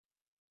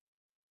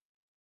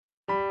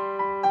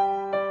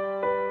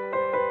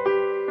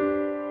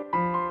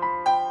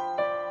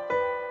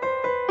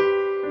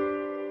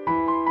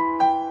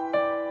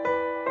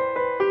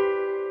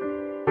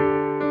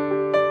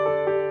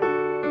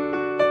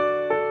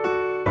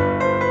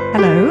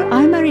Hello,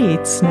 I'm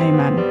Mariette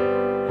Snyman.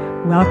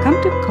 Welcome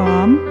to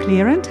Calm,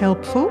 Clear and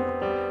Helpful,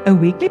 a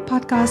weekly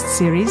podcast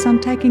series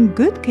on taking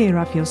good care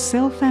of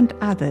yourself and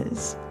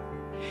others.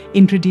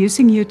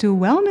 Introducing you to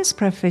wellness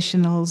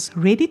professionals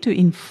ready to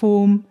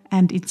inform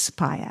and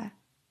inspire.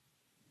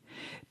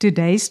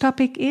 Today's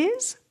topic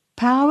is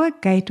Power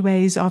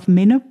Gateways of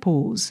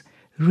Menopause.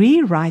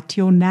 Rewrite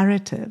your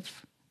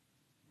narrative.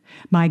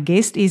 My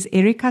guest is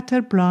Erica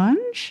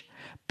Terblanche,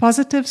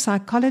 positive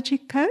psychology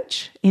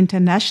coach,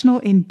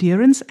 international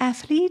endurance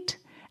athlete,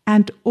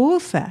 and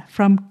author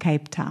from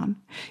Cape Town.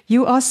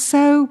 You are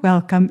so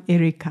welcome,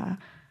 Erica.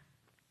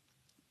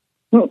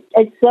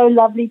 It's so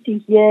lovely to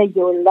hear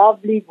your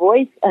lovely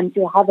voice and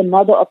to have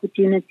another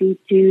opportunity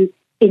to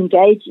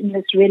engage in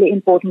this really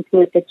important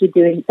work that you're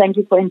doing. Thank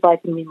you for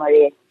inviting me,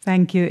 Maria.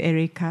 Thank you,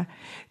 Erica.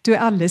 To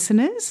our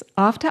listeners,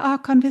 after our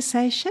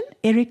conversation,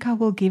 Erica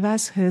will give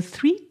us her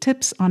 3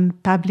 tips on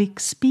public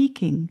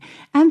speaking,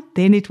 and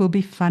then it will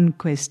be fun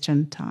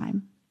question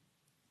time.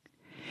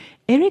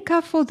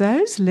 Erica, for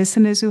those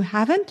listeners who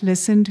haven't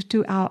listened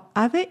to our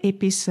other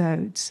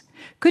episodes,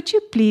 could you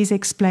please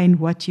explain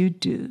what you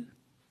do?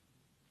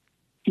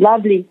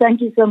 Lovely. Thank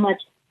you so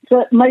much.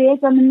 So,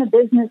 Mariette, I'm in the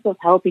business of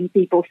helping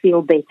people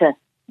feel better.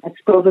 That's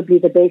probably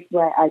the best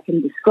way I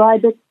can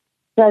describe it.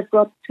 So I've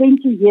got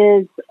 20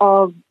 years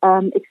of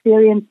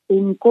experience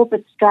in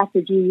corporate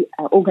strategy,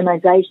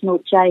 organizational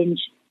change,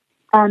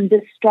 and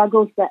the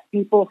struggles that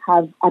people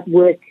have at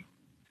work.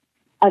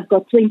 I've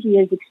got 20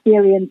 years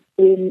experience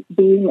in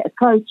being a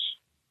coach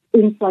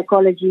in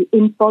psychology,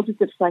 in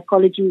positive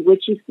psychology,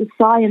 which is the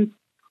science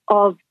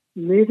of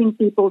moving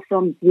people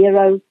from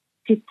 0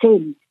 to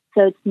 10.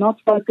 So it's not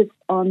focused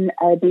on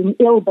being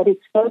ill, but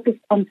it's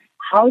focused on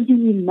how do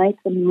you make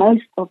the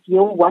most of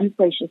your one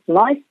precious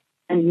life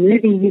and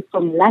moving you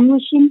from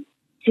languishing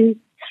to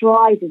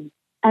thriving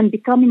and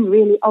becoming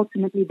really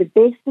ultimately the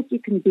best that you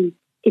can be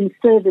in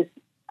service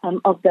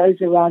of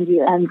those around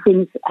you and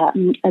things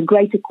a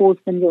greater cause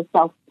than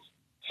yourself.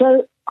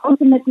 So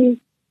ultimately,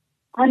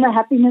 I'm a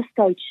happiness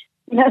coach.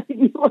 You know, if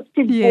you want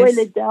to boil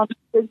it down to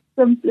the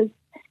simplest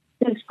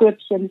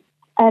description.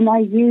 And I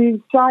use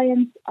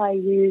science, I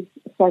use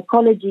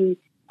psychology,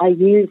 I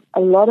use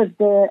a lot of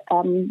the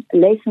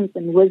lessons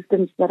and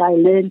wisdoms that I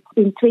learned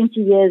in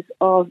 20 years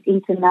of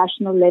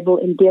international level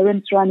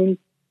endurance running,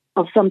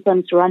 of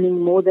sometimes running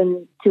more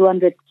than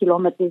 200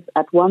 kilometers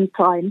at one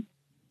time,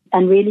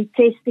 and really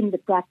testing the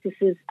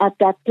practices at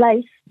that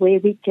place where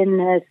we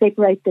can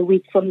separate the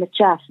wheat from the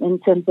chaff in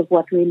terms of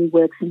what really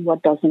works and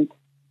what doesn't.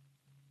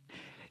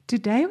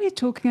 Today we're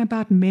talking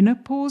about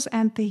menopause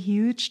and the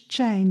huge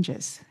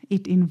changes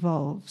it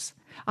involves.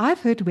 I've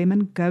heard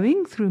women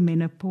going through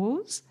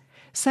menopause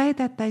say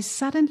that they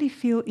suddenly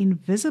feel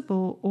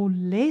invisible or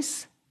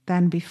less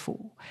than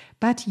before.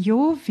 But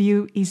your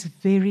view is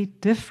very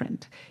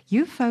different.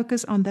 You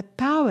focus on the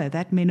power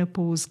that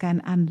menopause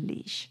can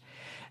unleash.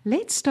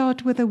 Let's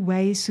start with the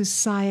way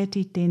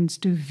society tends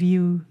to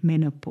view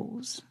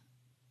menopause.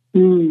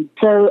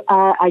 So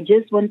I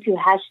just want to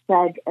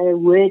hashtag a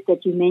word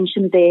that you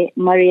mentioned there,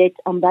 Mariette,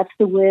 and that's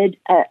the word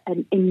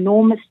an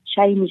enormous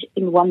change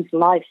in one's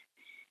life.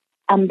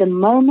 And the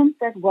moment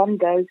that one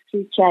goes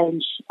through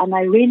change, and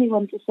I really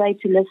want to say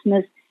to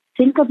listeners,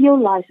 think of your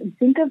life and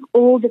think of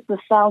all the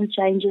profound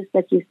changes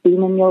that you've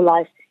seen in your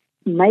life.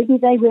 Maybe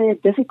they were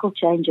difficult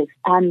changes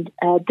and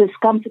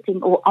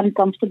discomforting or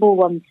uncomfortable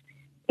ones.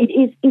 It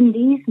is in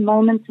these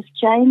moments of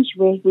change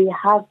where we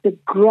have the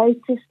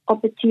greatest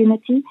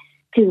opportunity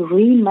to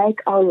remake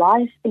our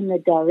life in the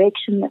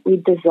direction that we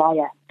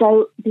desire.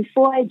 So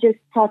before I just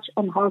touch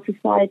on how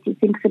society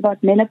thinks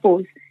about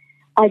menopause,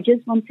 I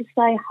just want to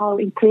say how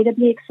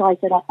incredibly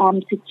excited I am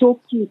to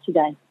talk to you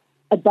today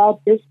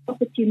about this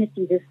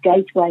opportunity, this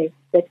gateway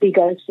that we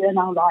go through in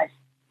our life.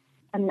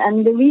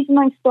 And the reason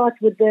I start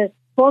with the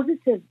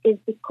positive is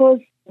because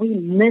we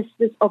miss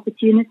this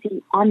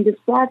opportunity. And the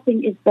sad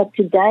thing is that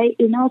today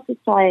in our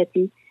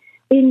society,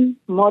 in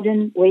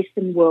modern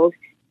Western world,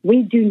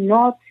 we do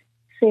not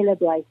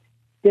celebrate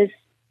this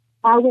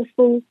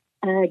powerful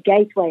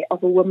gateway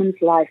of a woman's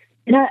life.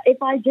 You know,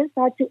 if I just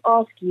had to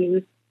ask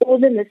you, all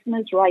the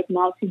listeners right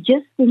now, to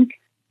just think,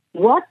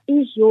 what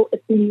is your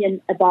opinion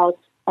about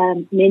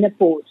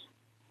menopause?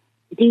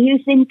 Do you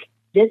think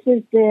this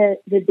is the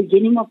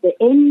beginning of the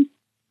end?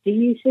 Do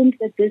you think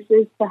that this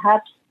is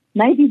perhaps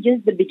maybe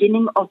just the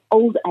beginning of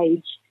old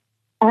age?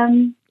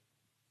 Do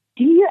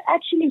you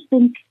actually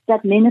think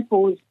that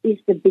menopause is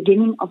the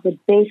beginning of the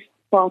best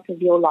part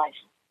of your life?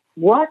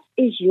 What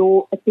is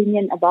your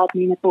opinion about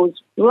menopause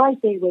right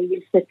there where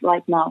you sit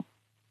right now?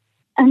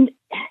 And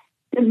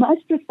the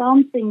most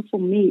profound thing for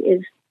me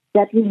is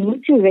that we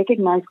need to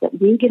recognize that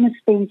we're going to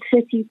spend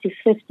 30 to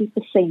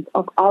 50%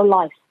 of our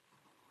life,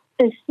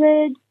 a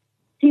third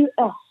to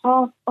a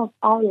half of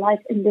our life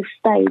in this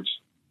stage.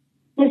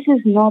 This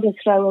is not a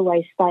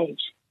throwaway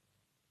stage.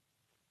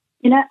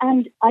 You know,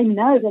 and I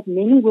know that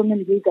many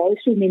women who go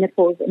through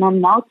menopause, and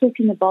I'm now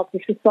talking about the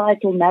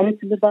societal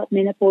narrative about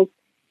menopause,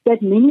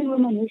 that many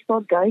women who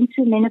start going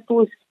through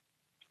menopause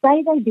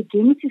say they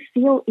begin to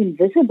feel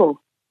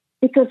invisible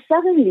because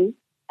suddenly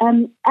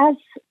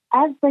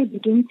as they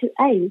begin to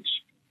age,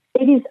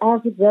 it is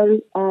as though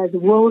the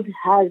world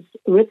has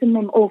written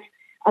them off.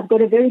 I've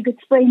got a very good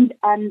friend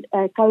and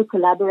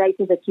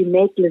co-collaborator that you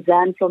met,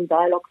 Lizanne from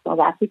Dialogue South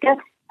Africa,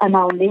 and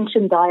I'll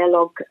mention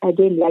Dialogue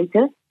again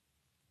later.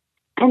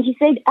 And she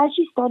said as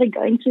she started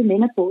going through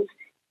menopause,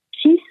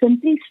 she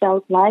simply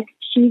felt like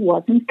she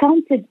wasn't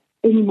counted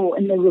anymore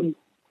in the room,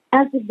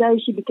 as though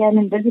she became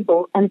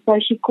invisible. And so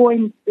she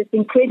coined this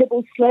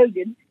incredible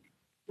slogan,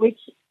 which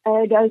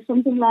goes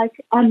something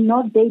like, "I'm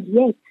not dead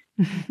yet,"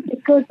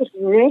 because it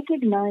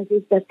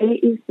recognizes that there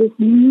is this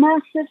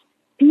massive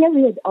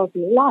period of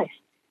life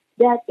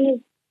that is,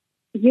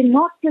 you're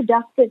not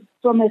productive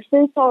from a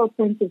fertile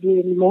point of view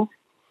anymore,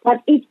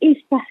 but it is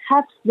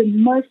perhaps the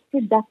most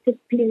productive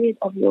period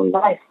of your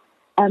life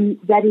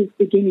that is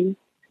beginning,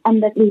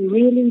 and that we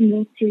really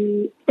need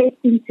to step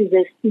into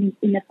this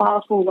in a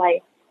powerful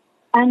way.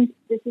 And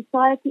the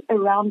society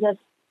around us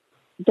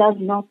does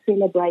not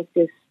celebrate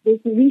this. There's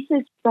a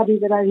research study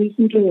that I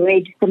recently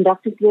read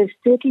conducted with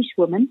Turkish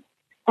women,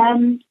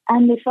 and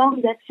they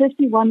found that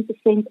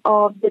 51%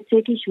 of the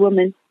Turkish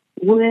women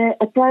were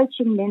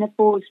approaching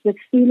menopause with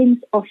feelings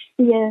of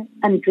fear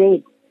and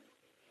dread.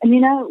 And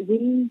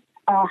we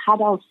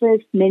had our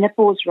first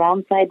menopause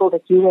roundtable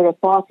that you were a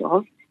part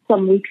of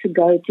some weeks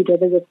ago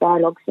together with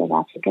Dialogue South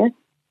Africa.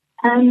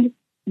 And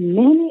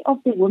many of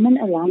the women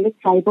around the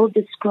table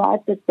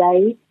described that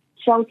they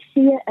felt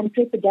fear and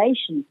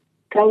trepidation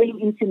going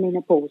into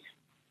menopause.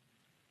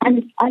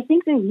 And I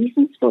think the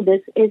reasons for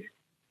this is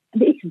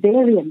it's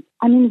variant.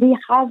 I mean, we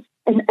have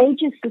an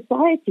ageist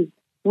society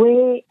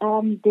where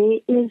there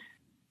is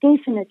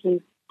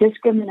definitely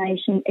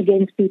discrimination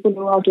against people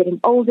who are getting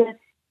older.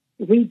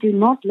 We do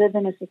not live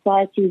in a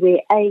society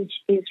where age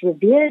is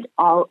revered.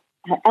 Our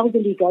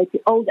elderly go to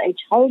old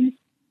age homes.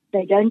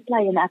 They don't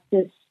play an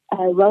active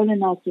role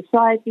in our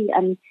society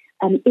and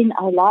in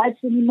our lives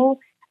anymore.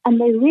 And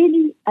they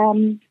really,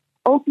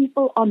 old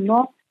people are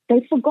not,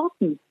 they're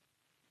forgotten.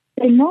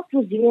 They're not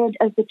revered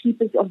as the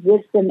keepers of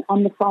wisdom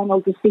and the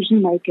final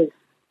decision makers,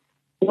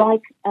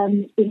 like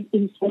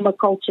in former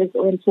cultures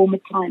or in former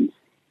times.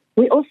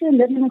 We also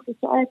live in a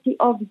society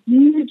of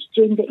huge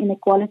gender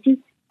inequality.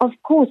 Of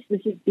course,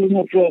 this is being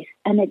addressed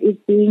and it is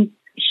being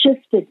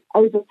shifted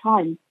over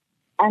time.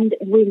 And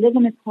we live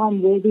in a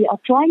time where we are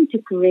trying to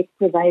correct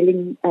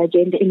prevailing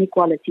gender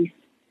inequalities.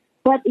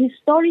 But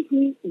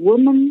historically,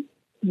 women's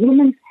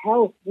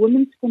health,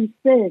 women's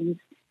concerns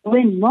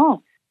were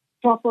not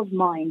top of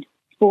mind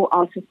for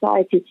our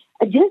society.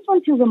 I just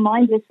want to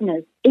remind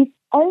listeners, it's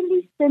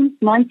only since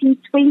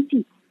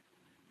 1920,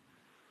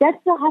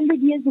 that's 100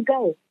 years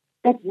ago,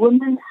 that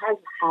women have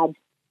had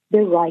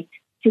the right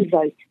to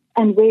vote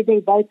and where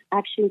their votes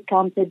actually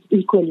counted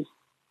equally.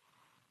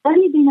 It's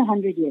only been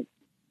 100 years.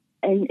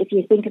 And if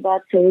you think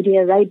about Saudi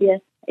Arabia,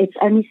 it's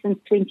only since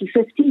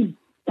 2015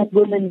 that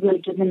women were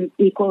given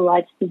equal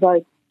rights to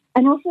vote.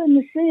 And also in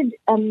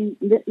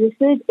the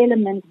third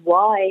element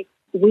why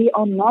we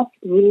are not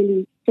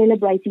really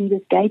celebrating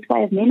this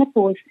gateway of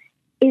menopause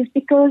is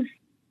because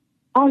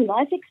our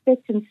life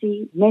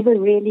expectancy never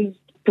really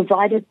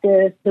provided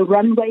the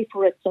runway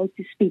for it, so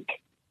to speak.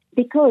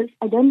 Because,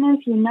 I don't know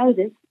if you know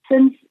this,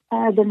 since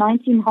the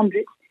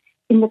 1900s,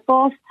 in the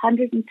past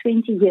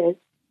 120 years,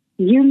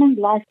 human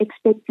life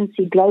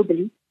expectancy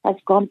globally has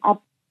gone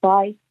up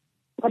by,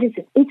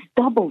 It's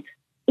doubled.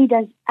 It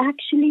has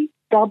actually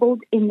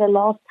doubled in the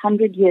last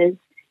 100 years.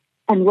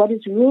 And what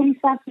is really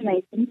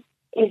fascinating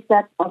is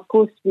that, of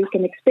course, we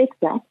can expect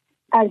that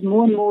as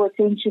more and more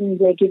attention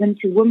is given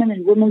to women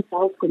and women's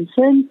health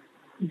concerns,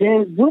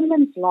 the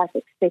women's life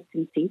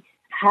expectancy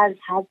has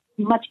had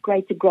much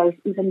greater growth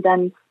even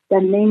than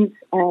men's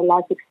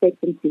life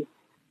expectancy.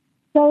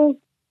 So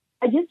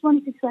I just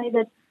want to say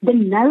that the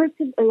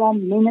narrative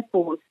around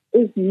menopause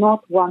is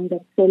not one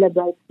that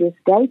celebrates this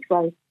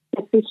gateway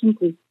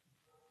sufficiently.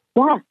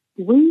 But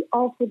we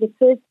are for the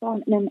first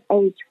time in an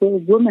age where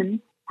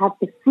women have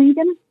the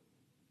freedom,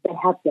 they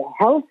have the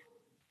health,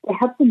 they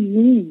have the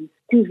means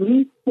to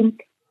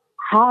rethink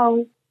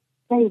how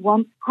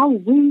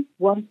we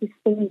want to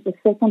spend the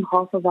second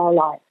half of our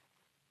lives.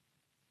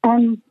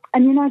 And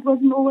it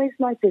wasn't always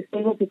like this.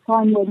 There was a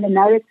time when the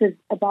narrative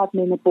about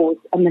menopause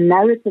and the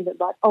narrative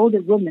about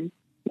older women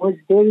was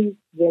very,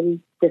 very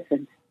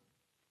different.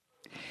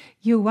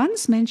 You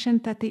once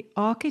mentioned that the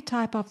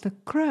archetype of the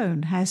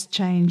crone has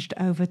changed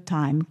over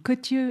time.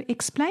 Could you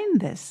explain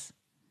this?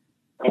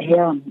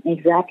 Yeah,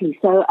 exactly.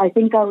 So I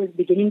think I was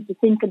beginning to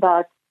think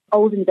about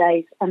olden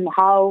days and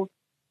how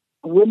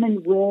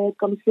women were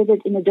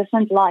considered in a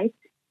different light.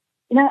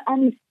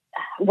 And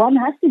one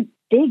has to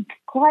dig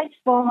quite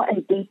far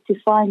and deep to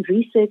find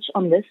research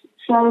on this.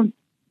 So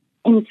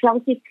in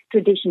Celtic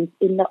traditions,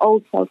 in the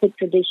old Celtic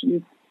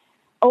traditions,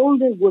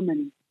 older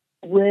women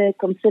were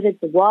considered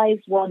the wise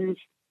ones.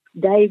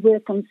 They were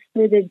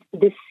considered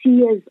the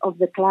seers of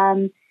the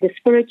clan, the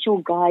spiritual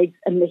guides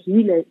and the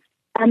healers.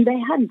 And they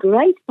had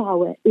great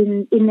power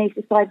in their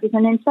societies.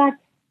 And in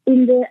fact,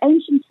 in the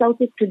ancient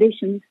Celtic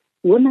traditions,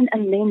 women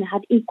and men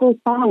had equal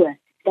power.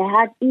 They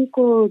had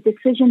equal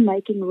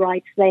decision-making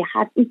rights. They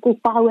had equal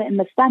power in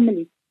the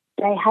family.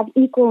 They had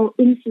equal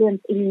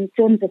influence in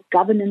terms of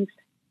governance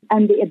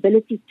and the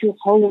ability to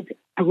hold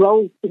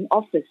roles in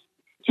office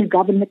to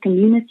govern the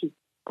community.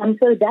 And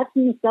so that's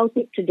in the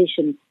Celtic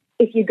tradition.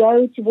 If you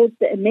go towards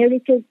the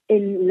Americas,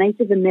 in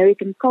Native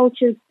American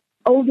cultures,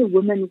 older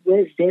women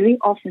were very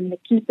often the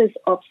keepers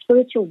of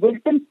spiritual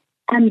wisdom,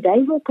 and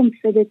they were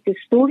considered the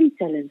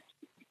storytellers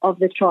of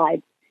the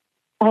tribe.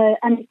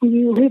 And if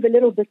you move a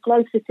little bit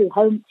closer to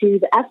home, to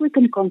the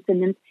African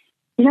continent,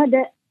 you know,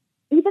 that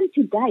even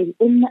today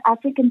in the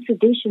African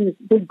traditions,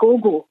 the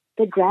gogo,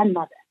 the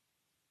grandmother,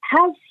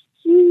 has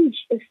huge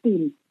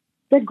esteem.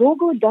 The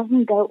gogo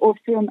doesn't go off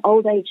to an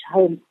old age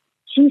home.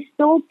 She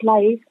still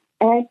plays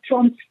a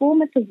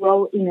transformative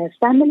role in her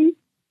family.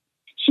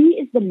 She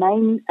is the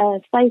main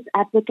faith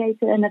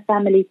advocator in her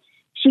family.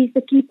 She's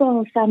the keeper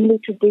of family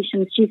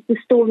traditions. She's the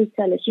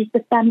storyteller. She's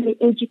the family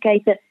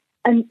educator.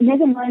 And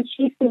never mind,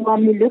 she's the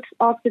one who looks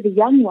after the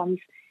young ones,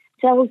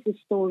 tells the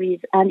stories,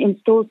 and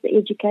installs the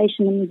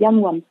education in the young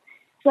ones.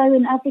 So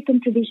in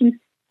African traditions,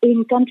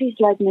 in countries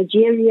like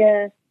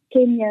Nigeria,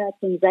 Kenya,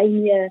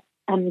 Tanzania,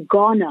 and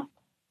Ghana,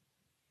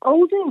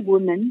 older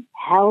women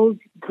held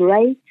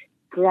great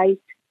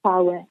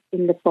power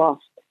in the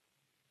past.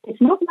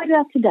 It's not like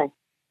that today,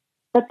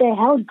 but they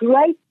held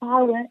great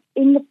power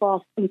in the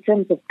past in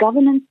terms of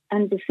governance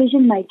and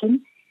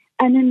decision-making.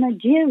 And in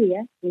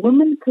Nigeria,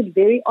 women could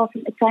very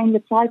often attain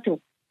the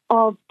title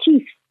of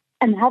chief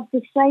and have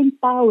the same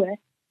power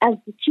as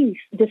the chief,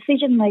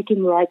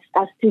 decision-making rights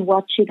as to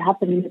what should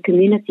happen in the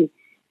community.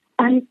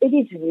 And it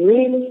is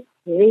really,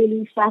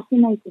 really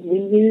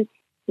fascinating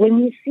when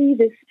you see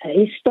this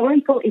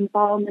historical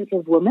empowerment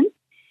of women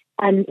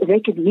and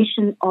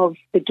recognition of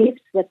the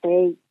gifts that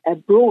they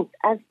brought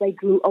as they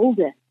grew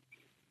older,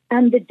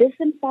 and the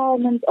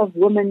disempowerment of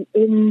women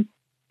in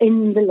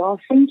the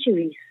last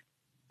centuries.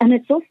 And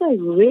it's also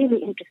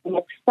really interesting.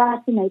 It's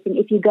fascinating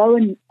if you go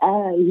and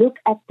look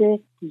at the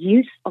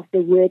use of the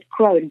word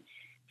crone.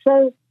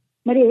 So,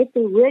 Mariette,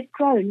 the word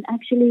crone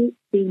actually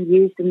being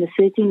used in the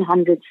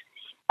 1300s,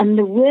 and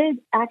the word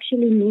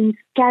actually means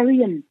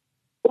carrion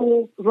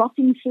or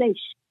rotting flesh.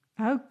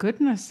 Oh,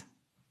 goodness.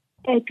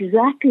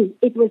 Exactly.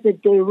 It was a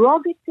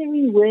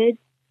derogatory word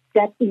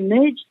that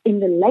emerged in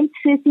the late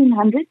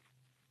 1300s.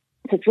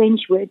 It's a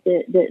French word.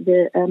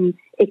 The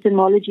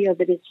etymology of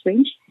it is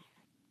French.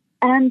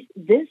 And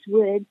this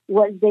word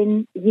was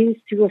then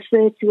used to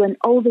refer to an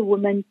older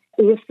woman,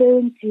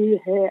 referring to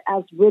her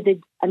as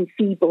withered and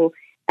feeble,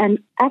 and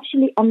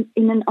actually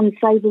in an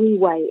unsavory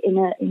way, in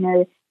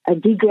a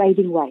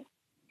degrading way.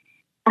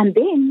 And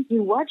then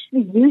you watch the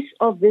use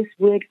of this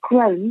word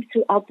crone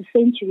throughout the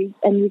centuries,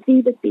 and you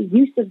see that the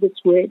use of this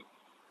word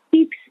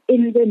peaks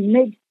in the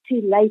mid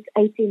to late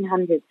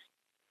 1800s.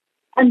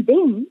 And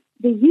then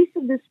the use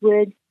of this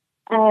word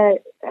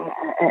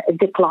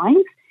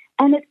declines,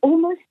 and it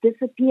almost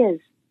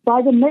disappears.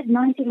 By the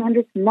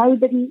mid-1900s,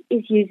 nobody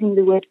is using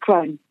the word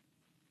crone.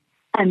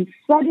 And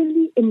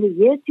suddenly, in the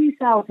year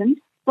 2000,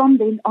 from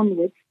then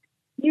onwards,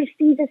 you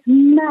see this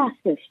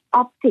massive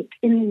uptick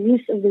in the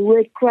use of the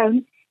word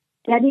crone,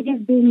 that it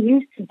is being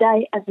used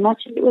today as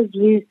much as it was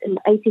used in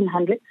the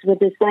 1800s with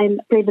the same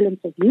prevalence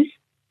of use.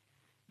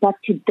 But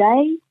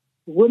today,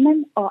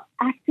 women are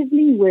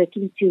actively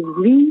working to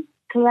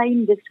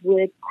reclaim this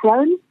word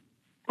crone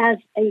as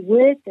a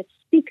word that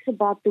speaks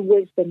about the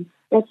wisdom,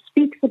 that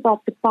speaks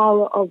about the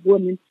power of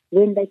women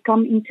when they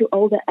come into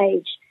older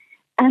age.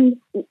 And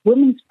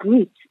women's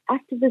groups,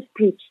 activist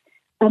groups,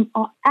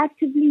 are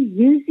actively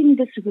using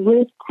this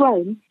word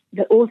crone,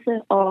 the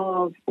author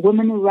of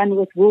Women Who Run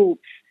with Wolves.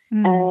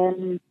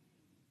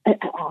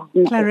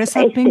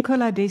 Clarissa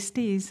Pinkola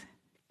Destis.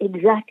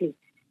 Exactly.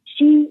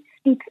 She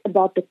speaks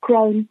about the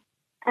crone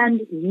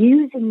and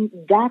using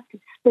that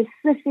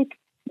specific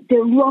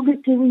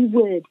derogatory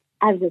word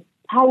as a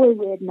power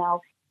word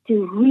now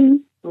to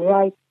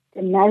rewrite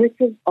the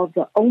narrative of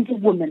the older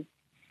woman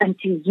and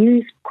to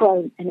use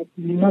crone in its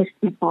most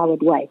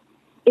empowered way.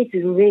 It's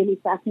really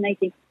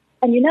fascinating.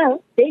 And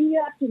then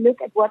you have to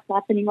look at what's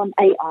happening on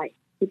AI,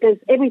 because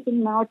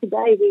everything now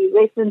today we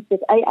reference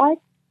with AI.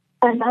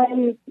 And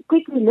I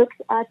quickly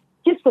looked at,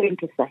 just for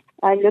interest sake,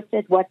 I looked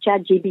at what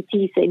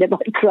ChatGPT said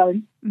about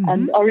crone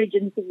and the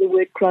origins of the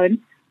word crone.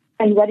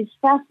 And what is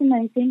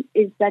fascinating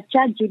is that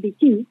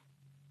ChatGPT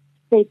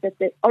said that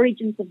the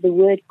origins of the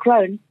word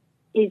crone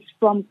is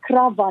from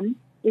kravan,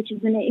 which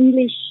is an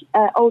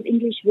Old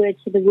English word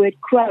for the word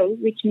crow,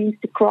 which means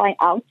to cry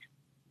out.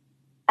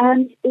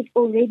 And it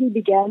already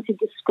began to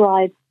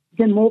describe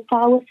the more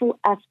powerful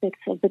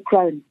aspects of the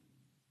crone.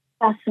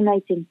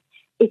 Fascinating.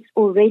 It's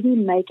already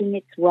making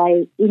its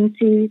way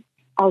into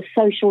our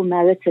social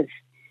narrative.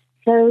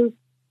 So,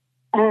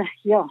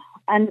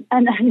 and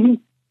I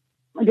mean,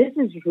 this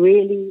is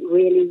really,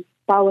 really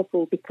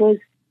powerful, because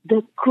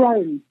the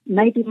crone,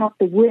 maybe not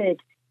the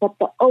word, but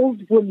the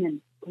old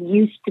woman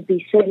used to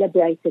be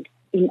celebrated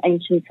in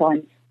ancient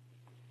times.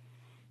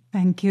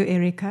 Thank you,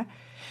 Erica.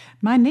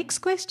 My next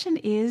question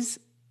is,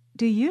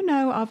 Do you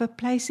know of a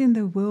place in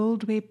the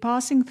world where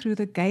passing through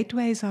the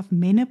gateways of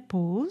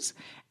menopause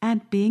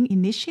and being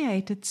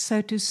initiated,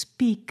 so to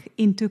speak,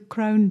 into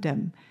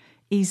crowndom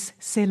is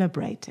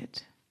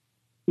celebrated?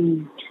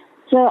 Mm.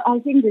 So I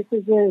think this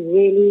is a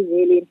really,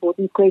 really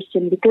important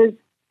question because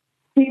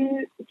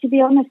to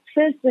be honest,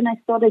 first when I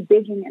started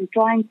digging and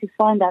trying to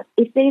find out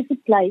if there's a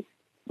place,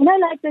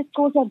 like the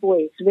Xhosa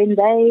boys,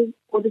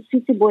 or the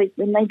Sotho boys,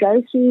 when they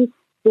go through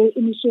their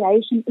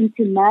initiation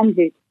into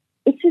manhood,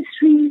 it's a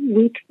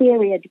 3-week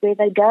period where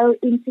they go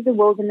into the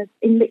wilderness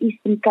in the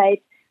Eastern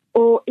Cape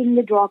or in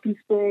the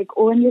Drakensberg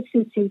or in the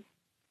Lesotho.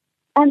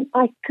 And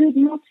I could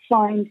not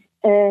find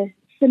a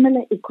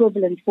similar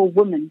equivalent for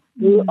women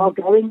who are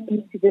going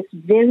into this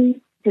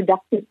very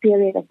productive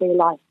period of their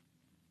life.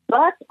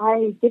 But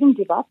I didn't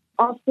give up.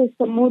 After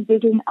some more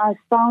digging, I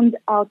found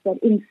out that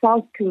in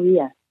South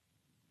Korea,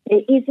 there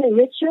is a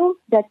ritual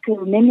that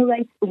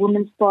commemorates a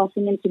woman's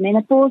passing into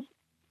menopause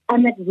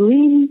and that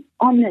really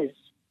honors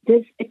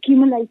this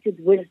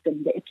accumulated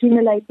wisdom, the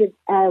accumulated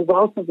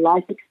wealth of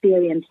life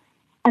experience.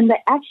 And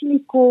they actually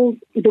call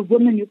the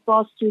woman who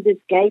passed through this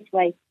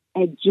gateway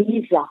a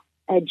Jesa,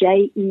 a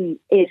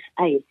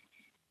Jesa.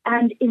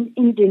 And in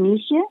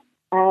Indonesia,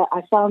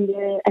 I found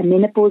a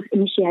menopause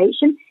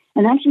initiation.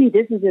 And actually,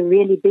 this is a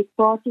really big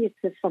party. It's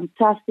a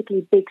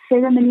fantastically big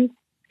ceremony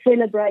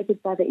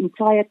celebrated by the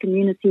entire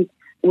community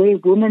where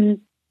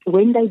women,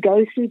 when they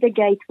go through the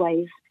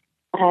gateways,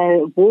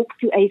 walk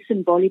to a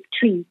symbolic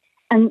tree.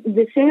 And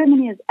the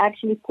ceremony is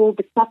actually called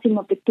the cutting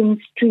of the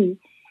king's tree,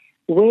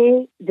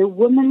 where the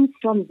woman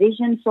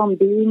transitions from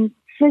being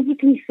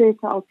physically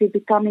fertile to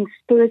becoming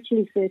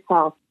spiritually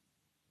fertile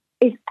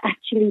is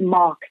actually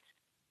marked.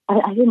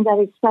 I think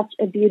that is such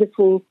a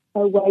beautiful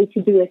way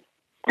to do it.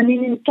 I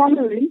mean, in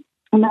Cameroon,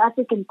 on the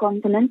African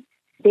continent,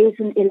 there's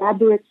an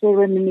elaborate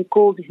ceremony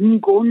called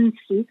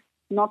Ngonsu,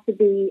 not to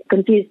be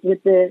confused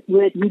with the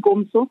word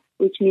Ngomso,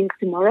 which means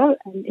tomorrow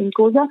in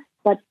Xhosa,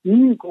 but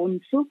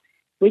Ngonsu,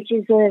 which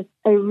is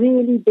a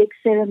really big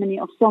ceremony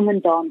of song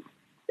and dance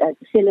that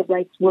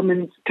celebrates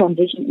women's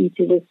transition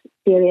into this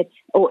period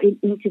or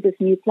into this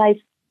new place.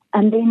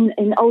 And then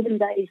in olden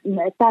days, in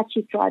the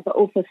Apache tribe, I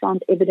also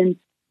found evidence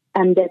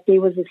that there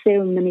was a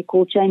ceremony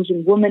called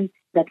Changing Woman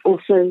that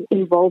also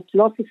involved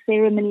lots of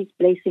ceremonies,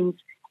 blessings,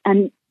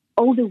 and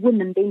older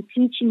women then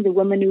teaching the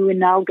women who are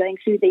now going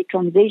through their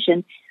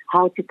transition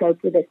how to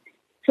cope with it.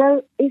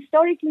 So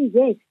historically,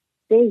 yes,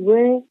 there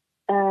were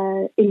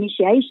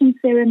initiation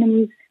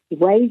ceremonies,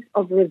 ways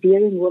of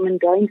revering women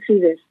going through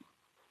this.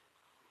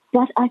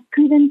 But I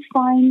couldn't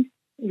find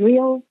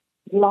real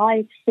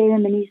live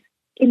ceremonies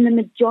in the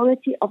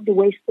majority of the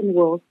Western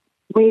world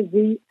where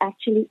we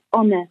actually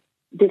honor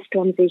this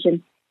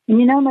transition. And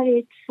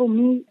Mariette, for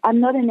me, I'm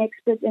not an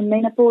expert in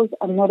menopause.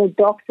 I'm not a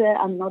doctor.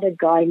 I'm not a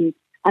gynae.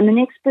 I'm an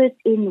expert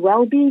in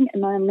well-being,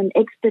 and I'm an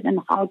expert in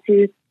how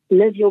to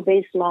live your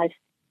best life.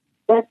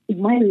 But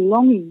my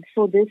longing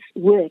for this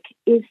work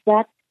is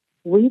that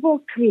we will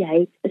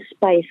create a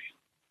space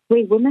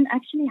where women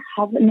actually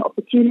have an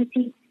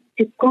opportunity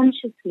to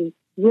consciously,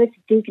 with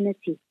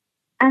dignity,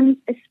 and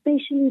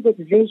especially with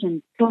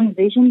vision,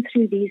 transition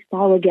through these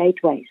power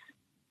gateways,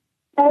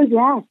 so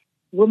that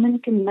women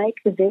can make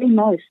the very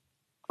most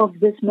of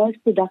this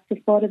most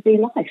productive part of their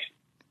life.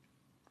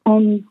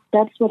 And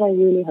that's what I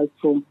really hope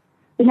for.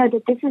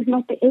 That this is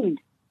not the end.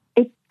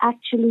 It's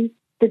actually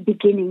the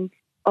beginning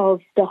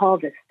of the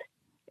harvest.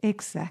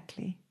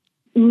 Exactly.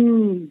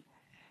 Mm.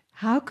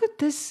 How could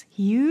this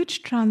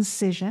huge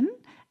transition,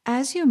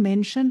 as you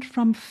mentioned,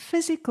 from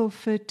physical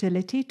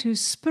fertility to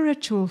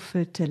spiritual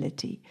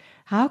fertility,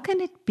 how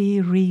can it be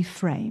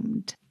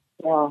reframed?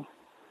 Yeah.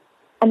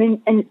 I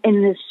mean, in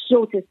the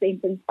shortest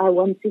sentence, I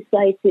want to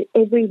say to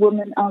every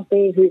woman out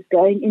there who's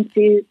going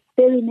into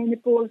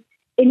perimenopause,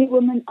 any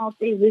woman out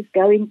there who's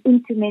going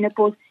into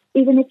menopause,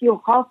 even if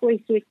you're halfway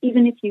through it,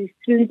 even if you're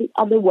through the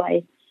other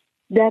way,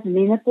 that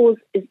menopause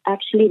is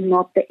actually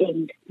not the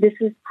end. This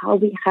is how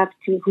we have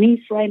to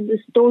reframe the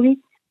story.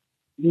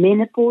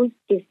 Menopause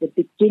is the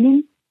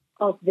beginning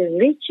of the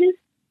richest,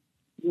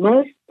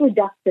 most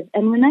productive.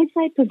 And when I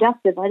say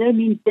productive, I don't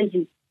mean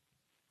busy.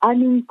 I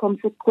mean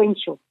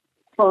consequential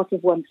part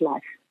of one's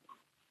life.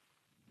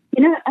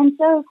 And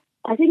so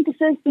I think the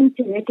first thing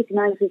to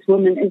recognize as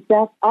women is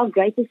that our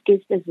greatest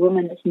gift as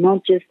women is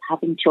not just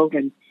having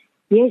children.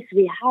 Yes,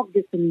 we have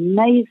this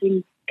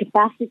amazing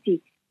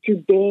capacity to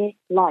bear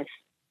life.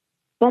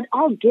 But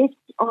our gifts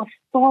are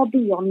far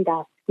beyond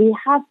that. We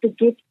have the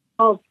gift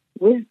of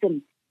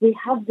wisdom. We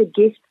have the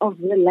gift of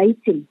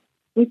relating.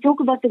 We talk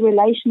about the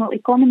relational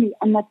economy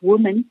and that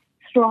women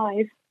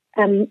thrive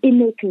in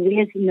their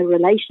careers in the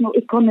relational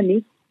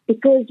economy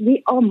because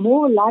we are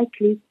more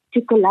likely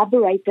to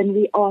collaborate than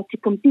we are to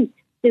compete.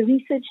 The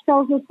research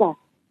tells us that.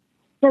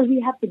 So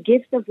we have the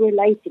gift of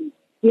relating.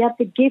 We have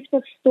the gift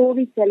of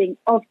storytelling,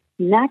 of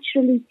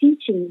naturally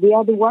teaching. We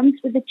are the ones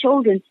with the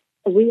children.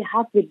 We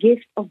have the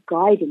gift of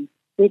guiding,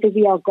 whether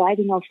we are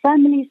guiding our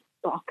families,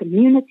 our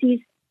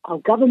communities, our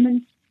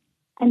governments.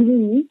 And we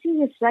need to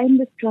reframe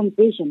this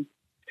transition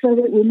so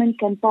that women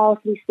can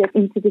powerfully step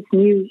into this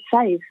new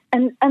phase.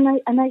 And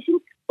I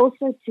think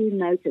also to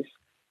notice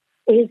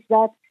is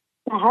that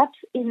perhaps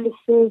in the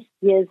first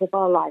years of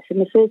our life, in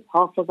the first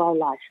half of our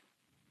life,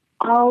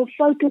 our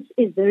focus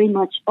is very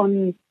much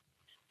on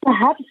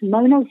perhaps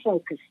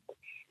mono-focused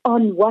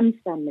on one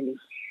family,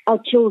 our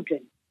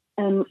children,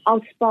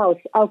 our spouse,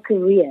 our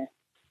career.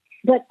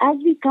 But as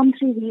we come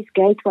through these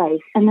gateways,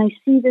 and I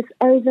see this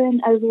over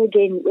and over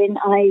again when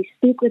I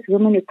speak with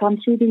women who come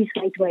through these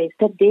gateways,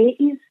 that there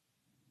is,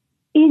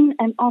 in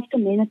and after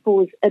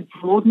menopause, a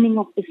broadening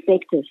of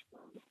perspective.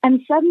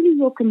 And suddenly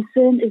your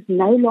concern is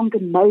no longer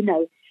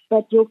mono,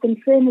 but your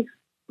concern is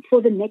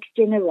for the next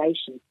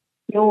generation.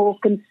 Your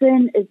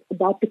concern is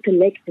about the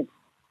collective.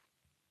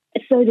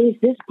 So there's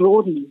this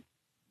broadening.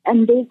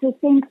 And there's a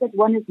sense that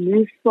one has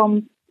moved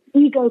from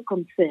ego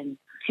concern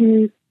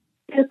to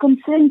a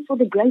concern for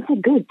the greater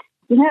good.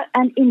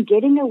 And in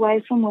getting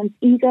away from one's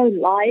ego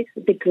lies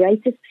the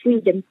greatest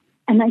freedom.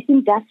 And I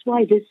think that's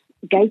why this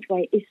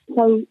gateway is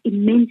so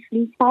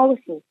immensely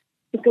powerful,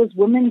 because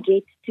women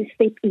get to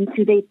step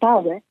into their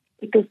power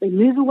because they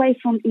move away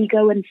from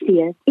ego and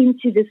fear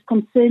into this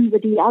concern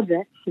with the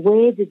other,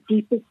 where the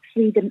deepest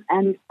freedom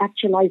and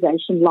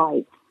actualization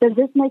lies. Does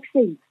this make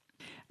sense?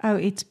 Oh,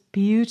 it's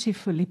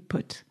beautifully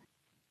put.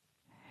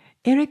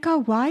 Erica,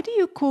 why do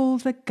you call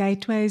the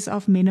gateways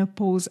of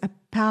menopause a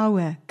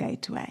power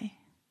gateway?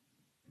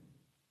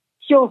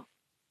 Sure.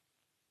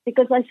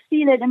 Because I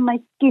feel it in my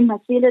skin, I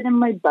feel it in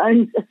my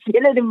bones, I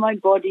feel it in my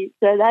body.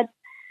 So that,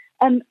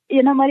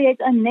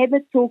 Mariette, I never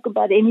talk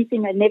about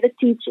anything, I never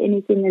teach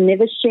anything, I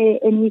never share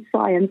any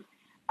science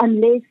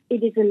unless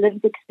it is a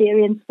lived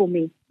experience for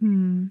me.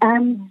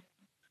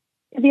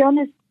 To be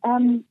honest,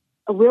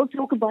 we'll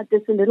talk about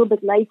this a little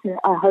bit later,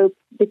 I hope,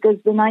 because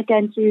when I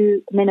came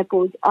through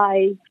menopause,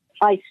 I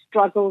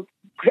struggled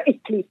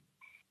greatly.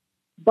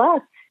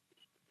 But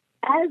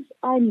as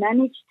I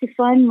managed to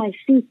find my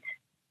feet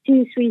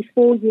 2, 3,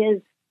 4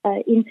 years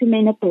into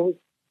menopause,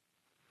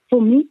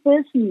 for me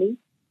personally,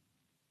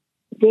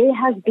 there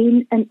has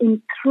been an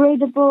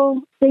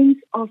incredible sense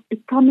of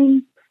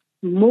becoming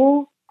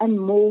more and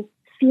more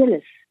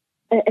fearless,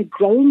 a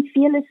growing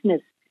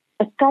fearlessness,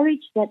 a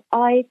courage that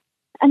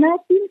and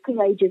I've been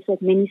courageous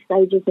at many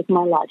stages of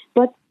my life,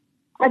 but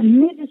I've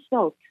never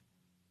felt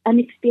and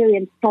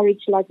experienced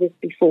courage like this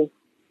before.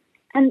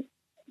 And,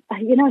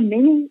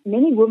 many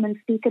women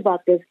speak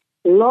about this.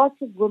 Lots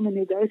of women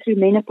who go through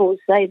menopause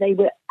say they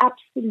were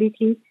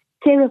absolutely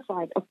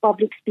terrified of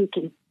public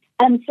speaking.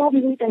 And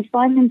suddenly they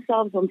find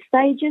themselves on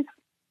stages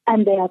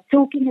and they are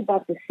talking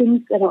about the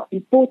things that are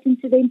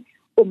important to them,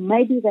 or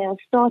maybe they are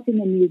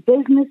starting a new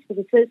business for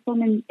the first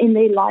time in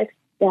their life.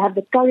 They have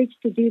the courage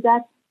to do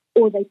that,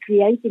 or they're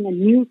creating a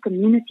new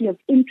community of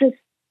interest,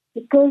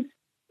 because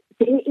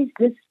there is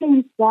this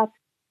sense that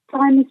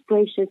time is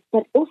precious,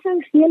 but also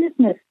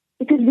fearlessness,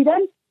 because we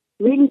don't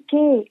really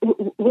care.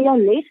 We are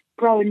less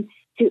prone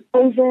to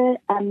over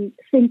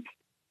think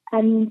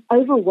and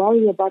over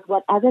worry about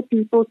what other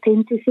people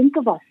tend to think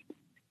of us.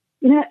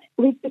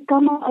 We've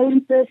become our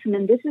own person,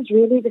 and this is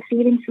really the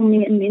feeling for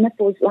me in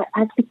menopause. Like,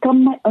 I've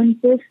become my own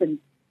person.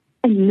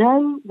 I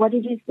know what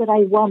it is that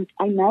I want.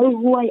 I know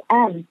who I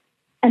am,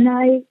 and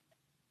I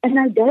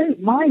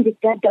don't mind if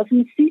that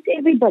doesn't suit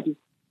everybody.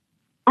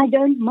 I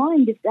don't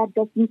mind if that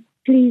doesn't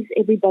please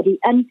everybody.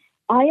 And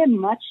I am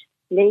much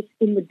less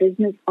in the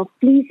business of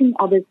pleasing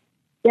others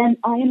than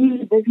I am in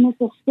the business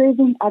of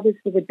serving others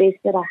for the best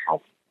that I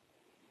have.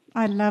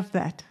 I love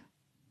that.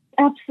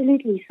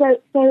 Absolutely.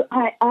 So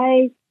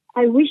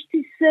I wish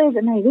to serve,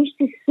 and I wish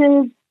to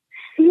serve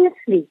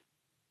fiercely.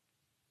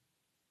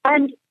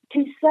 And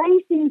to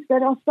say things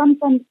that are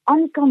sometimes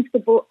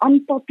uncomfortable,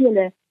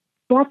 unpopular,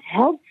 but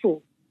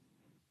helpful.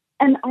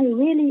 And I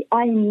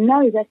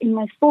know that in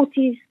my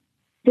 40s,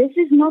 this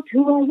is not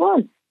who I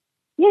was.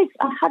 Yes,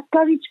 I had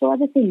courage for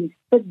other things,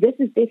 but this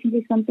is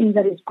definitely something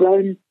that has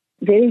grown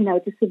very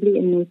noticeably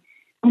in me.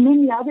 And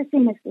then the other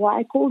thing is why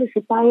I call this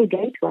a power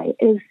gateway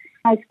is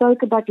I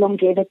spoke about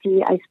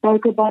longevity. I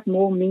spoke about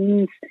more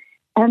means.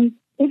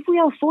 If we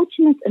are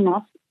fortunate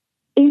enough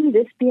in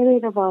this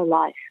period of our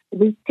life,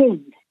 we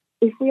tend,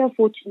 if we are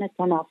fortunate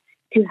enough,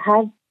 to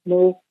have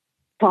more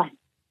time.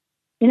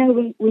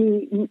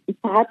 We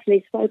perhaps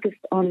less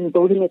focused on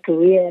building a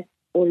career,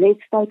 or less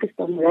focused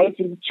on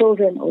raising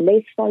children, or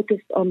less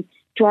focused on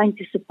trying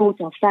to support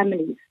our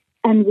families.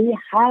 And we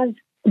have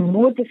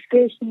more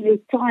discretionary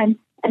time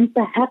and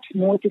perhaps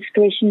more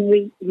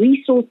discretionary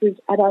resources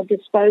at our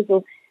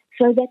disposal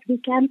so that we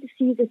can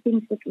pursue the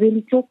things that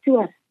really talk to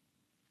us.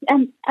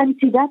 And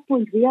to that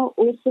point, we are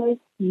also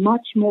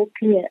much more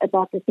clear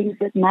about the things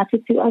that matter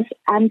to us,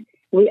 and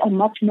we are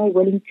much more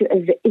willing to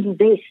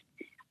invest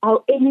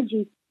our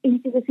energy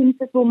into the things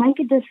that will make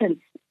a difference,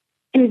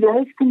 to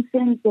those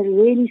concerns that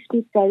really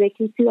speak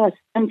directly to us.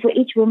 And for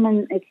each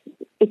woman,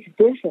 it's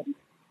different.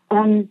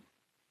 I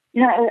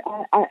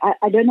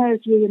don't know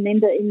if you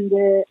remember in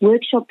the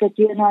workshop that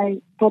you and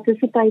I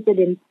participated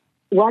in,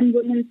 one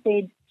woman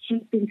said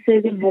she's been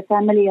serving her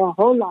family her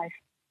whole life,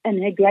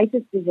 and her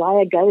greatest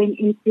desire going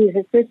into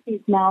her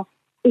 50s now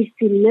is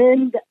to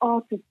learn the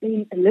art of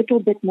being a little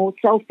bit more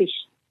selfish.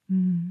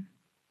 Mm.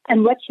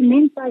 And what she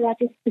meant by that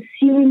is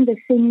pursuing the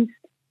things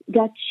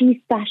that she's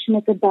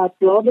passionate about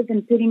rather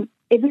than putting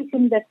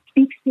everything that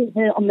speaks to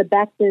her on the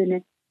back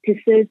burner to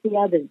serve the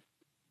others.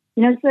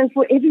 So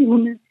for every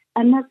woman,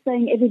 I'm not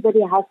saying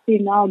everybody has to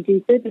now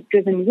do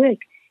purpose-driven work,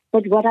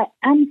 but what I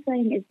am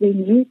saying is we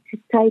need to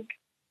take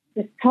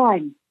the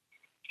time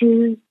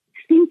to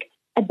think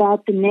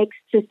about the next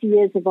 50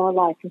 years of our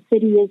life or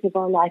 30 years of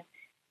our life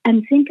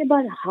and think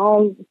about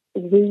how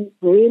we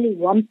really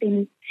want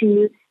them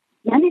to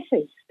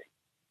manifest.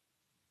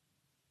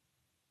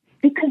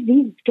 Because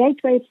these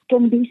gateways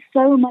can be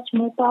so much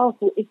more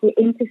powerful if we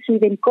enter through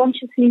them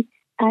consciously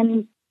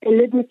and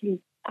deliberately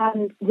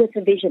and with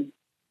a vision.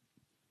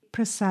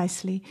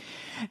 Precisely.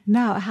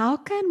 Now, how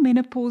can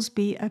menopause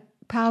be a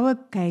power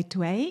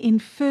gateway in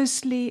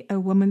firstly a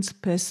woman's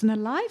personal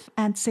life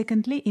and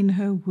secondly in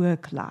her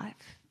work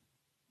life?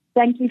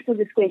 Thank you for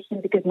this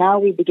question, because now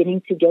we're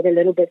beginning to get a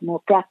little bit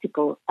more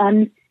practical.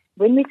 And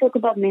when we talk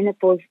about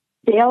menopause,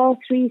 there are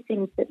three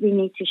things that we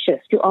need to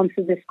shift to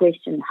answer this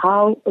question: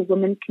 how a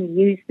woman can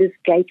use this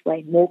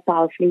gateway more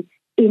powerfully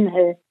in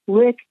her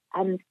work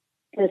and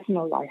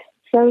personal life.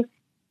 So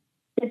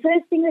the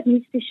first thing that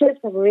needs to shift,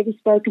 I've already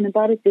spoken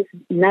about it, this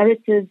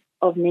narrative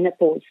of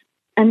menopause.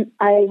 And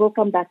I will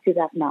come back to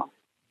that now.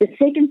 The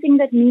second thing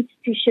that needs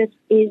to shift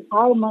is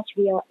how much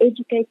we are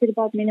educated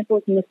about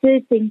menopause. And the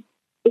third thing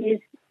is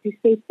to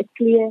set a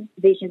clear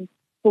vision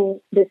for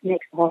this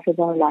next half of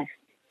our life.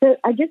 So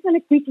I just want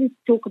to quickly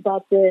talk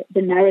about the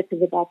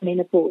narrative about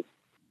menopause.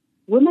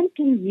 Women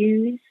can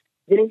use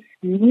this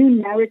new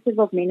narrative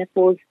of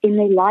menopause in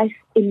their life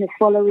in the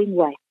following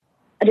way.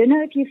 I don't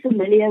know if you're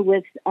familiar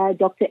with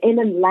Dr.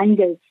 Ellen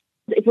Langer's.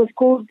 It was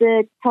called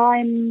the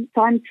time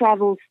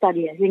travel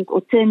study, I think,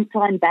 or turn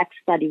time back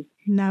study.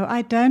 No,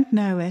 I don't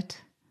know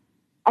it.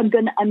 I'm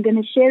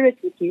gonna share it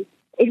with you.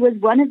 It was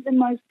one of the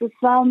most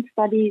profound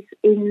studies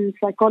in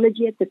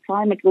psychology at the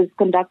time. It was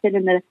conducted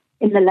in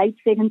the late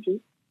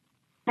 70s.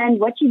 And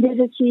what she did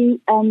is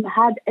she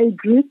had a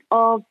group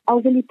of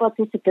elderly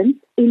participants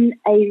in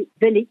a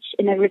village,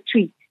 in a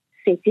retreat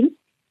setting.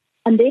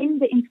 And then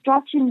the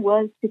instruction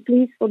was to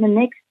please, for the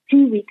next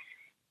 2 weeks,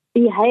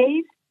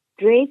 behave,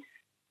 dress,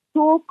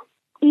 talk,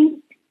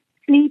 eat,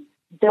 sleep,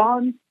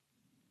 dance,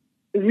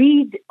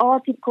 read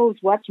articles,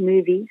 watch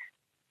movies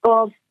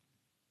of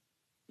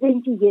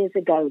 20 years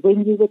ago,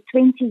 when you were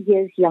 20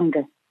 years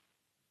younger.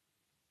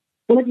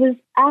 What was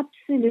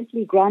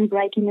absolutely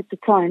groundbreaking at the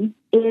time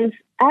is,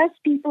 as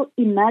people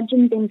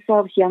imagined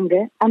themselves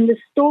younger and the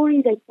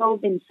story they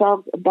told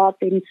themselves about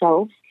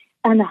themselves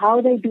and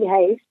how they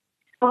behaved,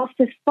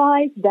 after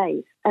 5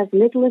 days, as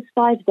little as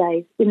 5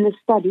 days in the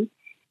study,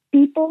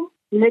 people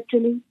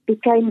literally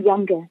became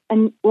younger.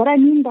 And what I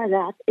mean by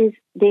that is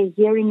their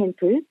hearing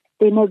improved,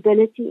 their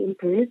mobility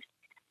improved,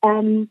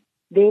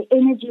 their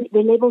energy,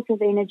 their levels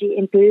of energy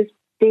improved,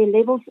 their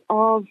levels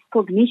of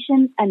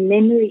cognition and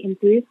memory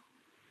improved.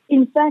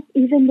 In fact,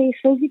 even their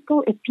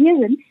physical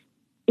appearance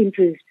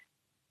improved.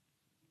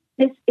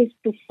 This is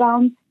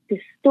profound. The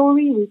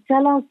story we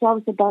tell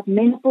ourselves about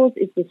menopause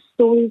is the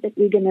story that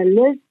we're going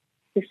to live.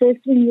 The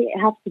first thing we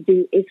have to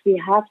do is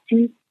we have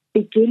to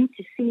begin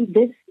to see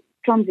this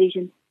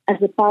transition as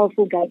a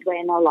powerful gateway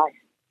in our life.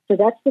 So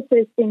that's the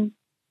first thing,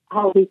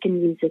 how we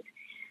can use it.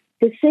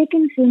 The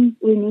second thing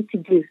we need to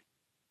do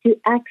to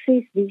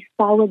access these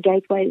power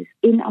gateways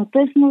in our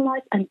personal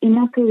life and in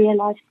our career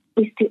life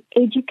is to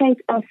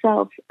educate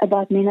ourselves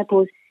about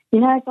menopause.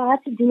 If I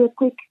had to do a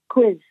quick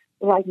quiz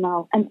right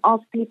now and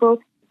ask people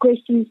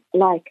questions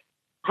like,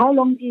 how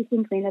long do you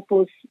think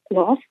menopause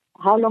lasts?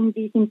 How long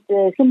do you think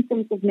the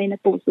symptoms of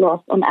menopause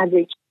last on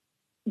average?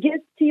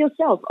 Just to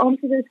yourself,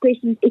 answer those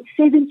questions. It's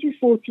 7 to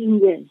 14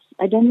 years.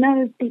 I don't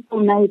know if people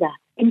know that.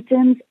 In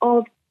terms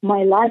of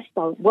my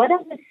lifestyle, what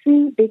are the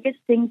 3 biggest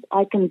things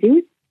I can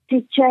do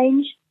to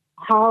change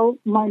how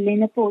my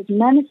menopause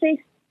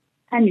manifests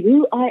and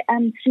who I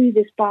am through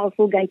this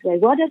powerful gateway?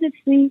 What are the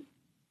 3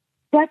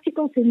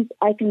 practical things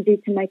I can do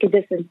to make a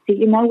difference? Do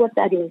you know what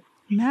that is?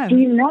 No. Do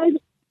you know?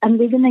 And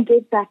we're going to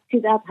get back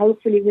to that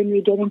hopefully when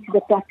we get into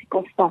the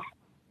practical stuff.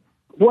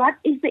 What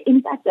is the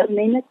impact of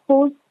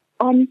menopause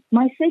on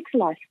my sex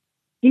life?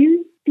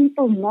 Do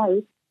people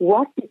know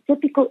what the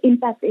typical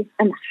impact is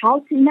and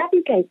how to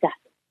navigate that?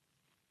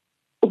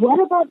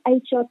 What about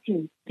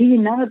HRT? Do you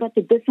know about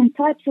the different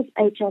types of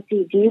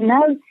HRT? Do you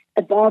know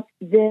about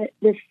the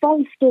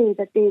false scare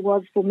that there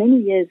was for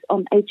many years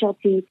on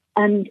HRT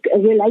and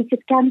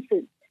related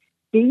cancers?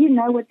 Do you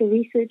know what the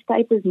research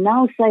papers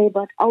now say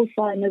about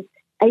Alzheimer's,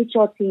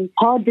 HRT,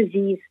 heart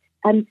disease,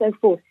 and so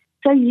forth?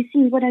 So you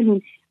see what I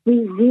mean? We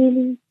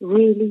really,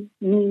 really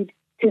need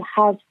to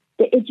have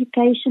the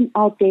education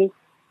out there,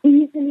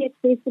 easily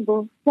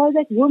accessible, so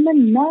that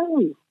women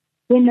know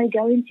when they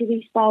go into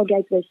these power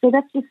gateways. So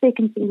that's the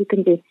second thing you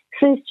can do.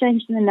 First,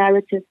 change the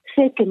narrative.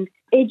 Second,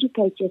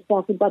 educate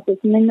yourself about this.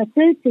 And then the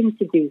third thing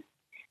to do,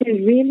 to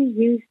really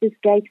use this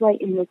gateway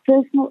in your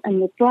personal and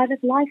your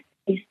private life,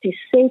 is to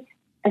set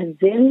a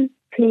very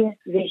clear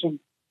vision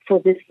for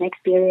this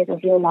next period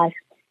of your life.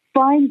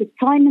 find the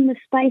time and the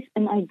space,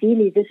 and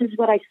ideally, this is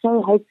what I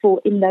so hope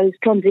for in those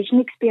transition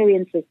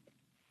experiences,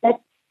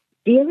 that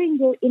during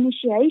your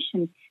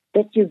initiation,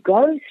 that you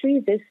go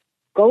through this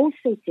goal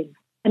setting,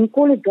 and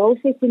call it goal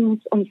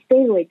setting on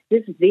steroids,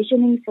 this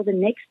visioning for the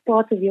next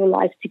part of your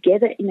life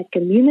together in a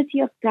community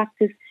of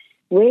practice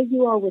where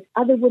you are with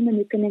other women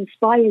who can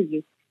inspire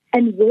you,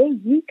 and where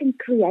you can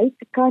create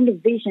the kind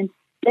of vision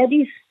that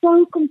is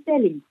so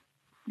compelling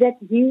that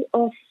you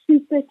are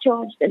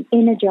supercharged and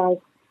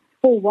energized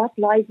for what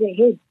lies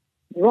ahead,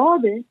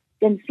 rather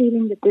than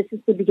feeling that this is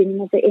the beginning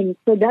of the end.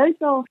 So those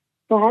are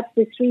perhaps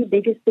the three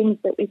biggest things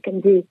that we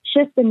can do.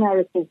 Shift the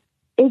narrative,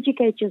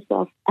 educate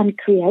yourself, and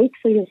create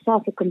for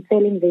yourself a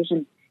compelling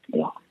vision.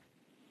 Yeah.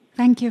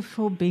 Thank you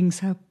for being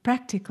so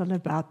practical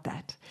about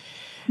that.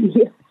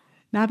 Yeah.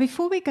 Now,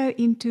 before we go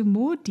into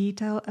more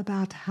detail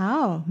about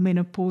how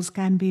menopause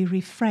can be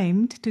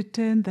reframed to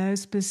turn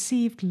those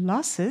perceived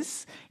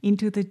losses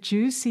into the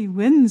juicy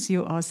wins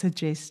you are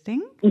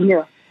suggesting,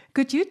 Yeah.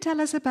 could you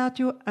tell us about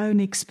your own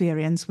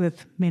experience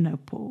with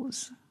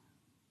menopause?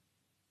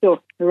 Sure,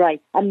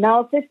 right. I'm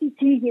now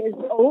 52 years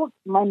old.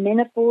 My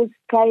menopause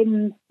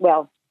came,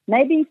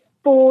 maybe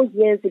 4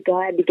 years ago,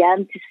 I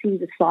began to see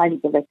the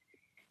signs of it.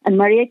 And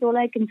Mariette, all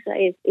I can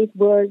say is it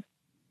was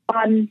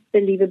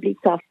unbelievably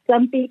tough.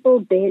 Some people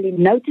barely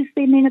notice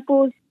their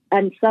menopause,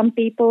 and some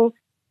people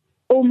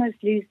almost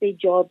lose their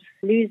jobs,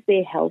 lose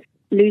their health,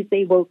 lose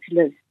their will to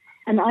live.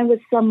 And I was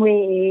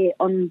somewhere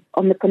on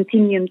the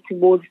continuum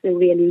towards the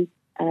really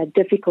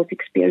difficult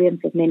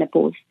experience of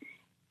menopause.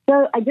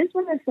 So I just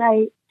want to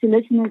say to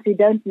listeners who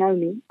don't know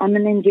me, I'm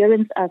an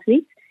endurance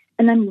athlete,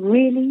 and I'm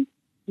really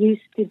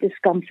used to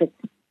discomfort.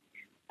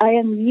 I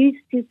am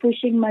used to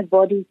pushing my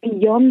body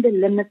beyond the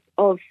limits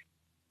of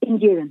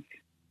endurance,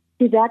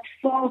 to that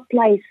far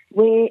place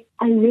where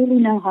I really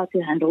know how to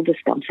handle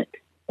discomfort.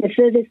 The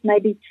furthest,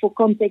 maybe for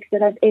context,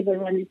 that I've ever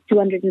run is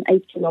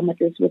 208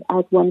 kilometers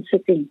without one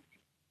sitting.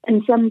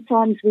 And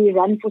sometimes we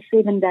run for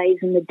 7 days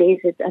in the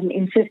desert and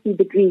in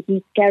 50-degree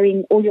heat,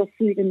 carrying all your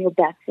food on your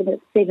back for the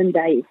 7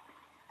 days.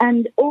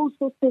 And all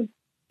sorts of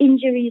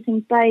injuries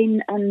and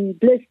pain and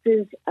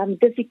blisters and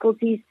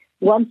difficulties,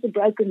 once a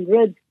broken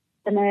rib.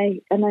 And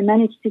I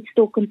managed to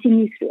still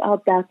continue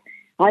throughout that.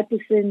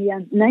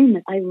 Hypothermia, name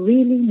it. I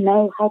really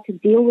know how to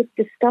deal with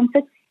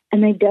discomfort,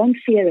 and I don't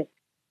fear it.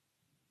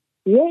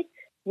 Yet,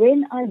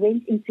 when I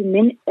went into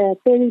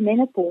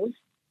perimenopause,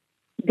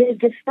 the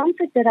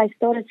discomfort that I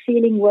started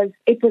feeling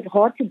it was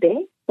hard to bear,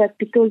 but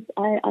because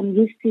I'm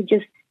used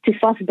to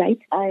fuss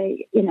bait,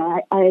 I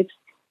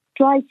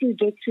tried to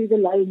get through the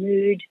low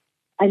mood,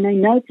 and I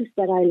noticed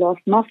that I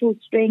lost muscle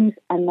strength,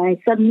 and I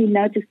suddenly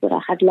noticed that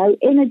I had low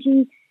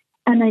energy,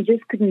 and I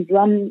just couldn't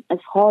run as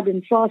hard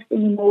and fast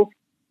anymore.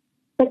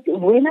 But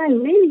when I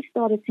really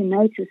started to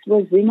notice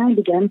was when I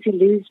began to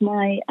lose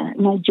my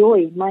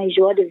joy, my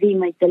joie de vivre,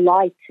 my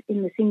delight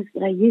in the things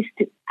that I used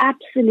to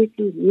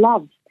absolutely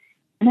love.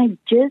 And I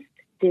just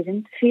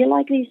didn't feel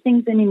like these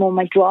things anymore.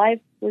 My drive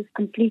was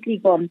completely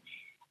gone.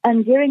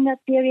 And during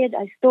that period,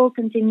 I still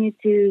continued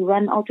to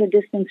run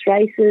ultra-distance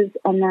races,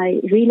 and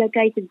I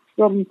relocated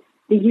from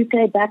the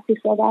UK back to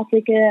South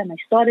Africa, and I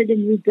started a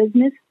new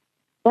business.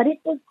 But it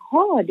was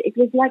hard. It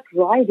was like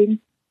riding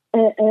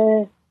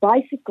a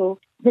bicycle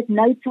with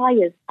no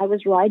tires. I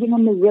was riding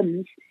on the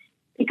rims,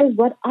 because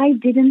what I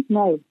didn't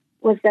know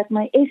was that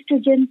my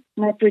estrogen,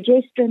 my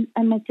progesterone,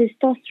 and my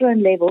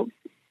testosterone levels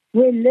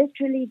were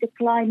literally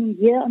declining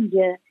year on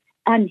year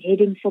and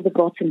heading for the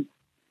bottom,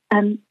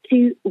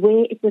 to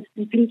where it was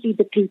completely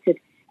depleted.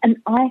 And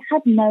I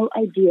had no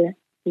idea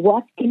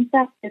what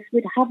impact this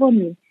would have on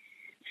me.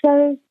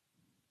 So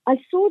I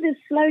saw this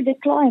slow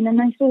decline, and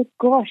I thought,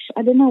 gosh,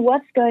 I don't know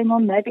what's going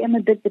on. Maybe I'm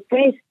a bit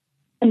depressed.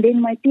 And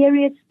then my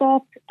period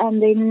stopped,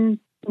 and then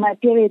my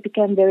period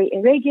became very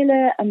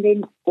irregular, and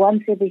then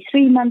once every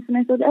 3 months. And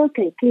I thought,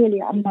 okay,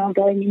 clearly I'm now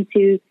going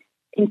into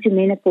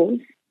menopause.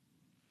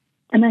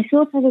 And I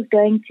thought I was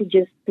going to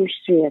just push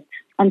through it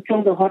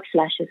until the hot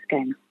flashes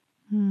came.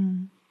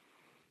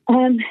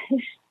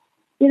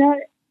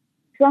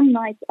 Some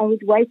nights I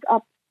would wake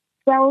up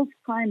 12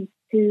 times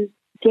to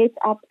get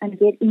up and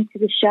get into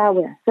the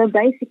shower. So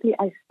basically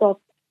I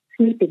stopped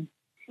sleeping,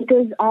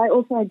 because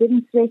I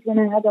didn't sweat when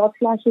I had hot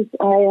flashes.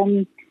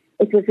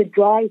 It was a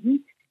dry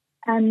heat,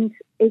 and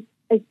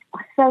I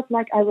felt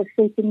like I was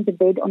setting the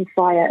bed on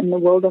fire and the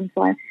world on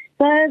fire.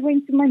 So I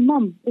went to my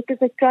mum, because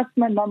I trust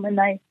my mum, and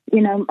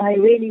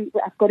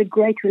I've got a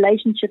great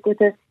relationship with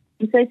her.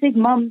 And so I said,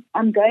 Mum,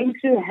 I'm going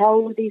through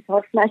hell with these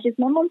hot flashes.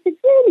 My mum said,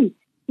 really?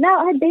 No,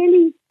 I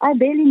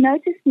barely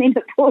noticed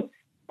menopause.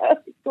 I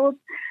thought,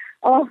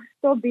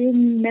 stop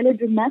being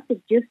melodramatic,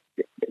 just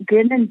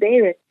grin and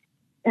bear it.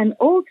 And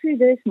all through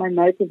this, my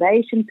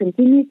motivation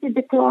continued to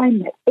decline,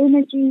 my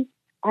energy,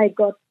 I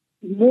got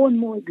more and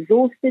more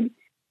exhausted.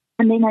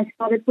 And then I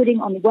started putting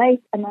on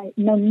weight, and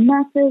no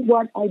matter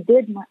what I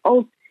did, my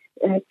old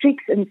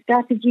tricks and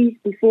strategies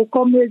before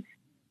comrades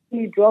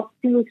to drop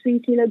 2 or 3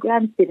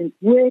 kilograms didn't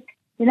work.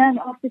 And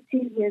after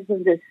 2 years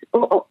of this,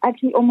 or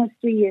actually almost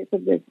 3 years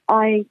of this,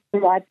 I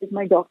arrived with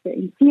my doctor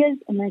in tears,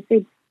 and I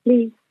said,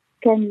 please,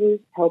 can you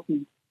help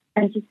me?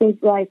 And she said,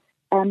 right,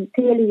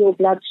 clearly your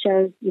blood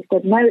shows you've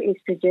got no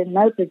estrogen,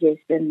 no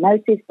progesterone, no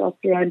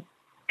testosterone,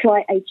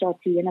 try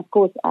HRT. And of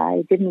course,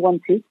 I didn't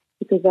want to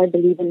because I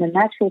believe in the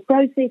natural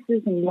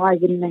processes, and why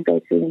wouldn't I go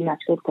through the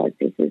natural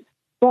processes?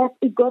 But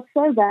it got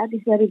so bad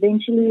that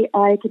eventually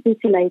I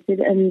capitulated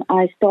and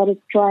I started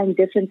trying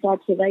different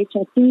types of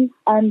HRT.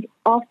 And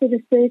after the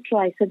third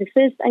try, so the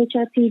first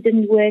HRT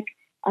didn't work,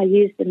 I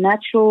used the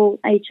natural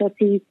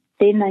HRT,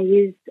 then I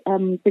used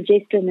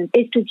progesterone and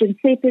estrogen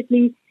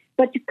separately.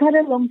 But to cut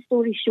a long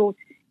story short,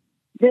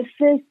 the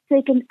first,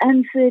 second,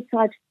 and third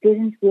types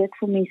didn't work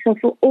for me. So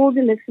for all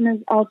the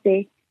listeners out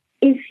there,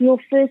 if your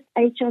first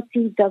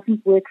HRT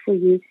doesn't work for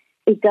you,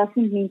 it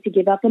doesn't mean to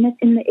give up on it.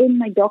 In the end,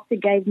 my doctor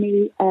gave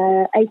me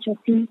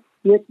HRT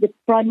with the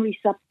primary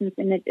substance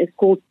in it is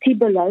called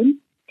Tibolone,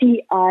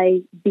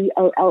 Tibolone,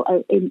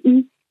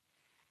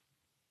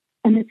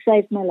 and it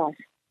saved my life.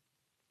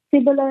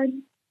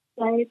 Tibolone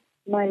saved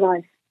my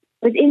life.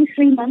 Within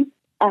 3 months,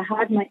 I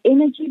had my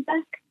energy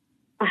back.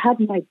 I had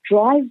my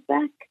drive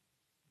back.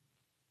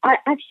 I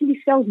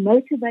actually felt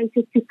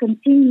motivated to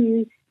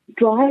continue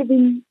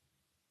driving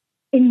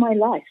in my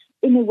life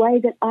in a way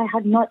that I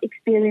had not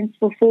experienced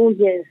for 4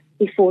 years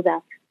before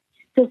that.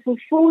 So for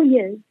 4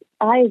 years,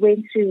 I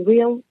went through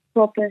real,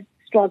 proper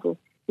struggle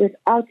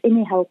without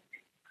any help.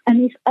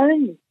 And if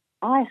only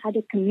I had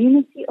a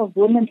community of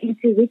women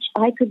into which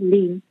I could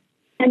lean,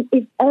 and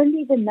if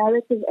only the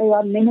narrative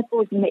around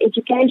menopause and the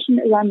education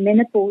around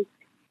menopause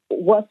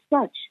was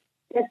such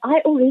that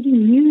I already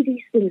knew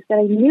these things, that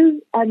I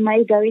knew I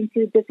may go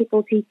into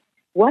difficulty,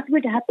 what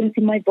would happen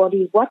to my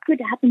body, what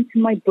could happen to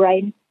my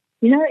brain.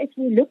 You know, if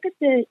we look at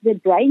the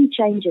brain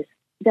changes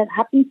that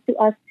happens to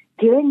us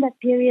during that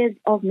period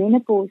of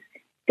menopause,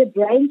 the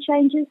brain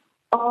changes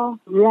are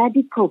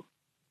radical.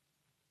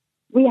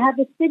 We have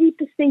a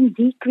 30%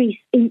 decrease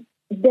in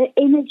the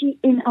energy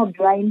in our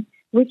brain,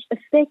 which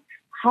affects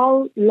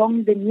how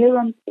long the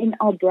neurons in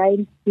our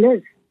brain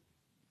live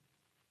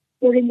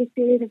during this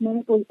period of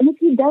menopause. And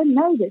if you don't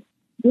know this,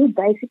 you're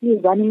basically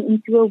running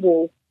into a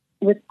wall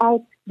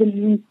without the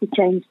means to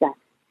change that.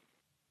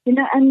 You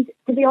know, and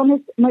to be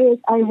honest, Mariette,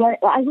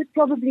 I would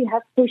probably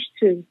have pushed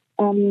through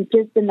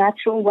just the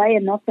natural way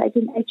and not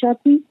taking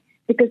HRT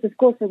because, of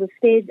course, I was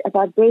scared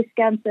about breast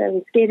cancer, I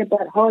was scared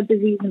about heart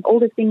disease and all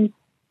the things,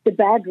 the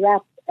bad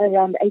rap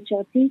around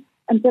HRT,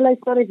 until I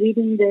started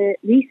reading the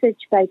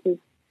research papers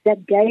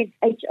that gave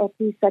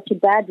HRT such a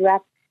bad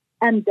rap,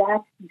 and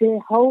that the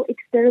whole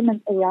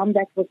experiment around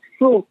that was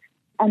fraught,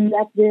 and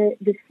that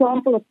the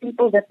sample of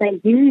people that they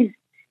used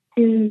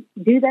to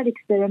do that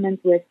experiment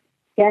with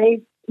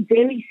gave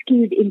very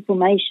skewed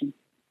information.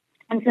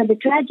 And so the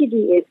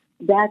tragedy is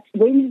that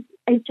when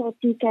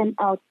HRT came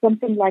out,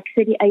 something like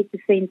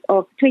 28%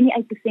 of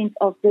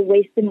the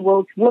Western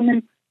world's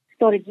women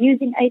started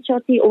using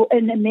HRT, or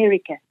in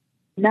America.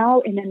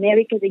 Now in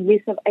America, the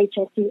use of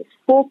HRT is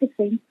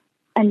 4%,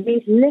 and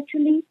we've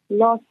literally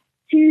lost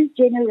 2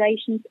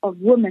 generations of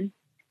women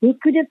who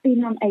could have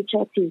been on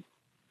HRT.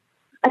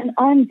 And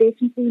I'm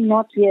definitely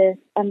not here.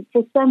 And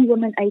for some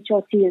women,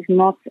 HRT is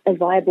not a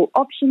viable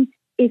option.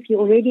 If you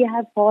already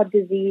have heart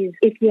disease,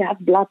 if you have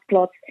blood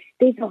clots,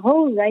 there's a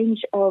whole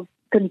range of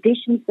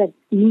conditions that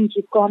means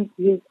you can't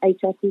use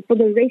HRT. For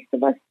the rest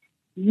of us,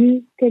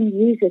 you can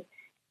use it.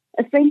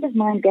 A friend of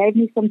mine gave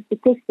me some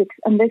statistics,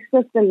 and this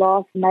was the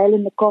last nail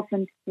in the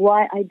coffin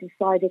why I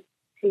decided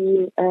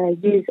to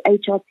use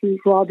HRT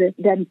rather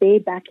than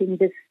barebacking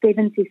this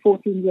 7 to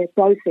 14-year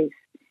process.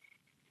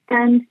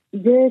 And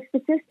the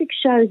statistics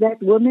show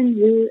that women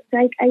who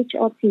take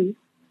HRT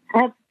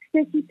have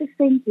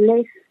 30%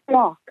 less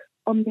plaque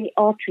on their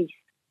arteries.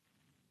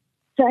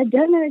 So I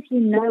don't know if you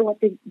know what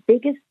the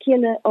biggest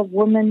killer of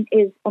women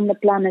is on the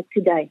planet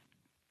today.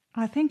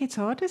 I think it's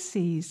heart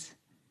disease.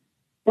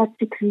 That's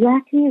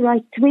exactly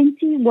right.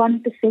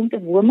 21%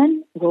 of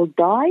women will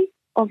die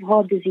of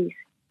heart disease.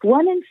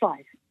 1 in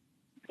 5.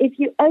 If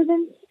you're over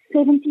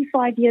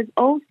 75 years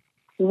old,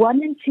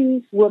 1 in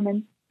 2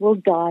 women will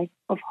die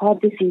of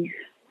heart disease.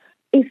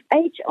 If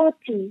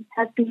HRT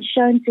has been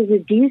shown to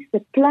reduce the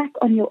plaque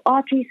on your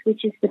arteries,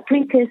 which is the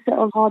precursor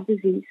of heart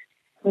disease,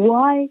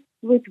 why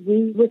would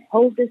we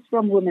withhold this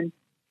from women?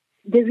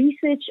 The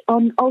research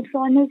on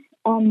Alzheimer's,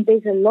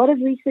 there's a lot of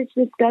research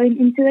that's going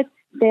into it.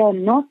 They are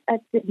not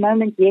at the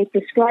moment yet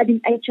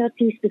prescribing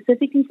HRT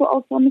specifically for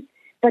Alzheimer's,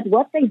 but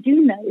what they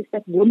do know is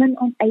that women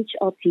on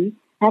HRT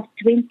have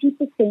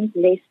 20%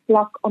 less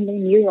plaque on their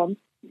neurons,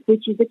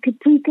 which is a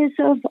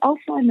precursor of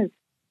Alzheimer's.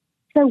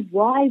 So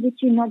why would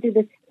you not do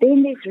this?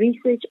 Then there's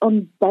research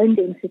on bone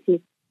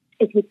density.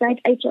 If you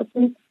take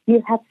HRT,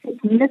 you have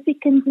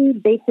significantly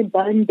better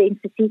bone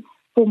density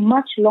for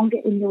much longer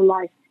in your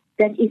life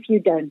than if you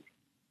don't.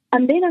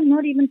 And then I'm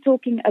not even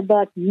talking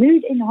about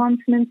mood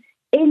enhancement,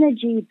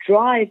 energy,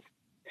 drive,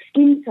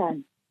 skin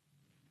tone.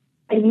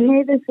 I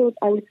never thought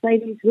I would say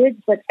these words,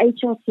 but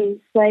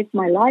HRT saved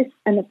my life.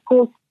 And of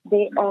course,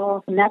 there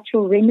are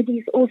natural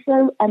remedies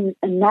also and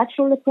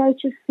natural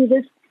approaches to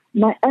this.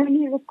 My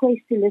only request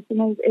to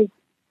listeners is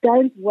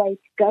don't wait.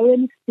 Go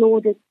and explore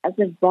this as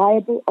a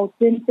viable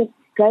alternative.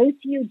 go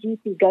to your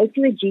GP, go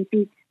to a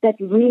GP that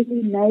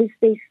really knows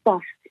their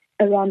stuff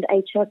around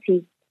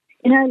HRT.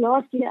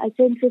 Last year I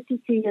turned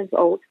 52 years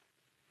old,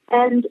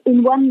 and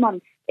in 1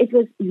 month, it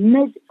was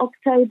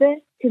mid-October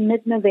to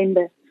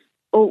mid-November,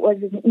 or was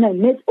it, no,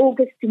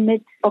 mid-August to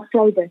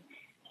mid-October.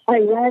 I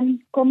ran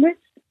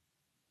Commerce,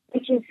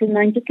 which is a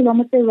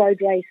 90-kilometer road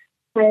race.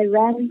 I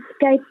ran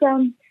Cape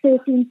Town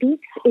 13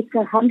 Peaks. It's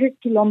a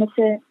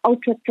 100-kilometer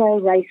ultra trail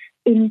race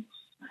in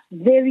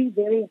very,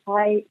 very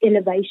high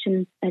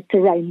elevation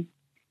terrain.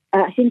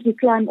 I think you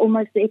climb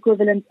almost the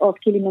equivalent of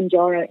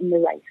Kilimanjaro in the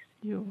race.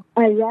 Yeah.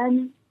 I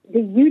ran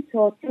the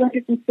Utah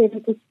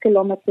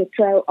 270-kilometer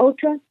trail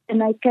ultra, and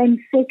I came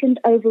second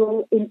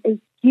overall in a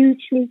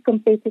hugely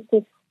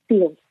competitive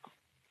field.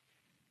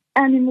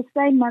 And in the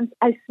same month,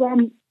 I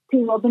swam to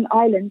Robben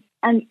Island,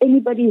 and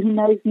anybody who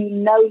knows me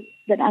knows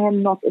that I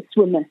am not a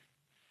swimmer.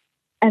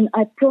 And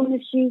I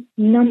promise you,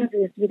 none of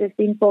this would have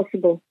been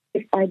possible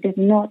if I did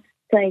not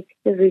take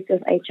the route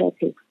of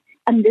HRT.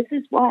 And this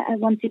is why I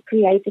want to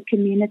create a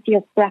community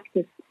of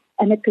practice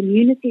and a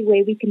community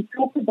where we can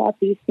talk about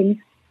these things,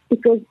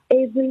 because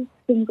every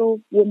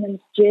single woman's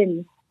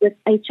journey with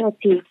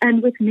HRT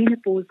and with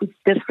menopause is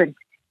different.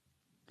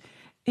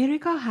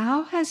 Erica,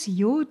 how has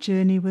your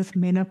journey with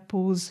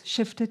menopause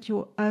shifted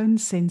your own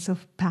sense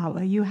of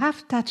power? You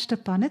have touched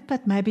upon it,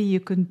 but maybe you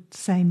can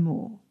say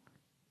more.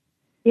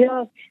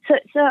 Yeah.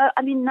 So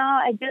now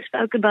I just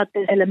spoke about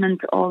the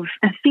element of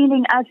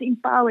feeling as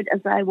empowered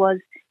as I was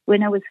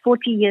when I was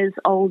 40 years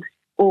old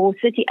or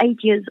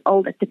 38 years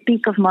old at the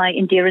peak of my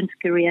endurance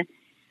career.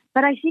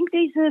 But I think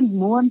there's a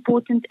more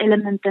important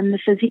element than the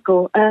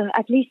physical,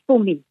 at least for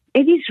me.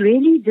 It is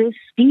really this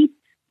deep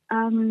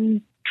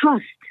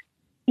trust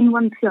in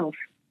oneself.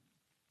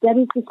 That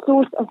is the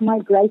source of my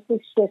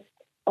greatest shift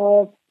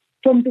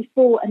from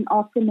before and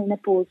after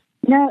menopause.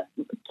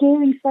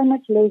 Caring so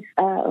much less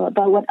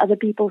about what other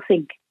people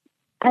think,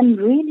 and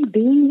really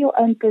being your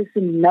own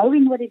person,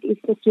 knowing what it is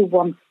that you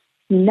want,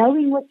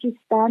 knowing what you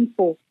stand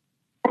for,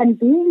 and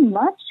being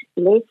much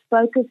less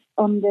focused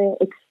on the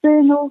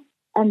external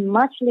and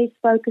much less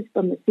focused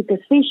on the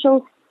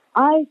superficial.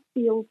 I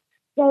feel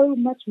so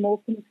much more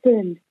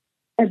concerned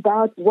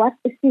about what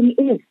a thing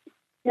is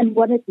and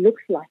what it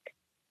looks like.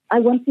 I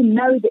want to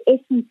know the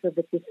essence of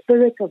it, the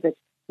spirit of it,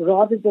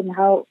 rather than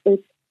how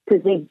it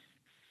presents.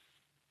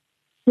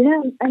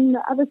 And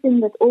the other thing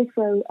that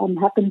also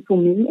happened for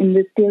me in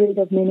this period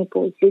of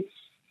menopause,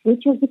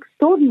 which was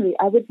extraordinary,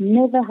 I would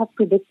never have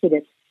predicted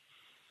it,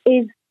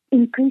 is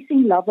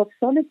increasing love of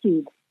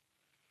solitude,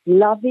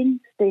 loving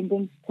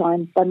spending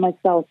time by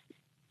myself.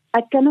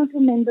 I cannot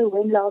remember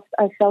when last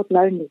I felt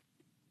lonely.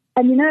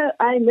 And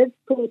I lived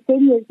for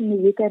 10 years in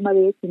the UK,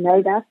 Maria, to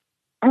know that.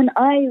 And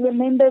I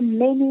remember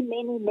many,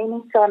 many,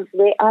 many times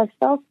where I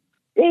felt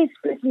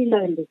desperately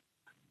lonely.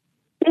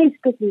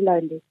 Desperately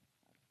lonely.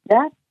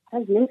 That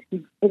has left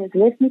me. It has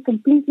left me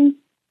completely,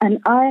 and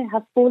I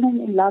have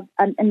fallen in love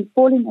and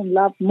falling in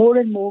love more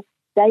and more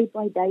day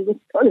by day with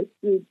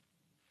solitude.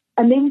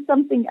 And then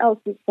something else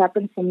that's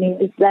happened for me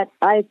is that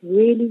I've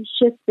really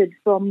shifted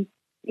from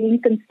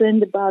being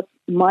concerned about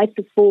my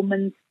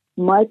performance,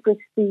 my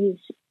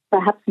prestige,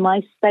 perhaps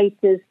my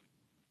status,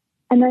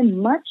 and I'm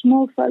much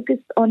more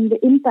focused on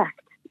the impact,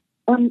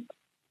 on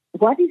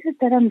what is it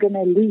that I'm going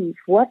to leave,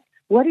 what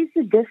is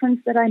the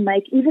difference that I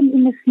make, even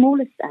in the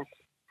smallest act.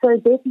 So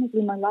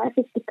definitely my life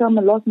has become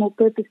a lot more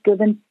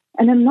purpose-driven,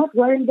 and I'm not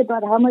worried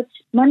about how much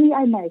money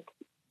I make.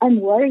 I'm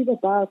worried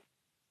about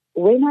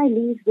when I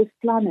leave this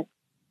planet,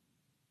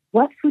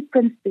 what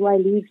footprints do I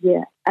leave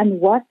here, and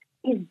what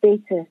is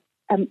better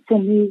for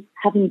me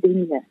having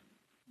been here.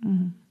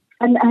 Mm-hmm.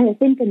 And I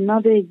think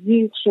another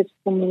huge shift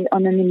for me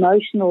on an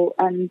emotional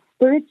and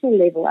spiritual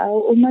level, I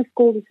almost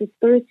call this a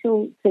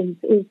spiritual sense,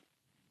 is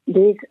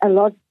there's a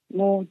lot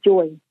more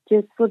joy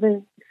just for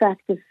the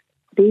fact of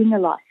being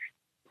alive.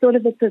 Sort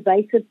of a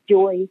pervasive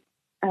joy,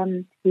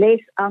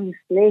 less angst,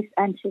 less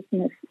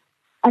anxiousness.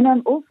 And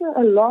I'm also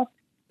a lot,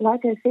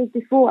 like I said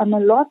before, I'm a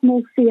lot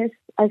more fierce.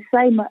 I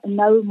say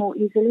no more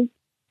easily.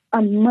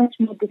 I'm much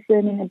more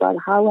discerning about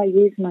how I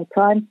use my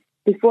time.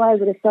 Before I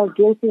would have felt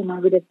guilty and I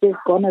would have just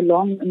gone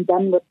along and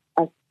done what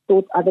I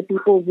thought other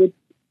people would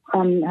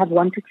have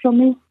wanted from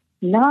me.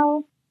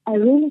 Now I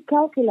really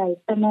calculate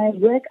and I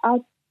work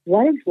out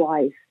what is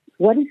wise,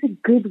 what is a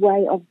good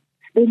way of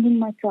spending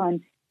my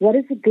time, what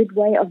is a good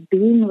way of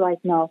being right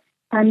now,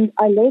 and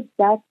I let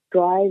that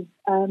drive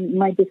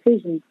my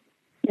decisions.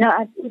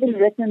 I've even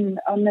written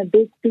on a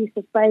big piece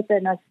of paper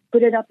and I've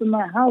put it up in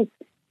my house.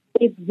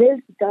 If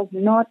this does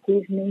not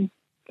give me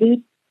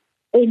deep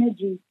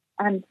energy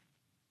and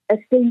a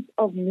sense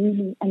of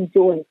meaning and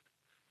joy,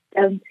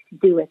 don't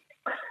do it.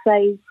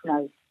 Say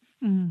no.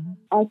 Mm.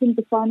 I think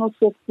the final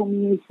shift for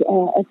me is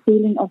a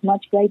feeling of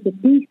much greater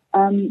peace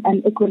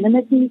and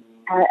equanimity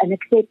and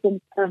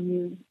acceptance.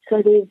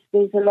 So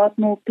there's a lot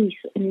more peace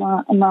in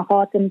my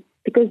heart, and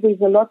because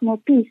there's a lot more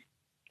peace,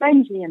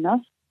 strangely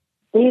enough,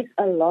 there's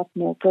a lot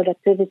more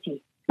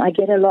productivity. I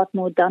get a lot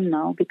more done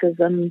now because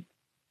I'm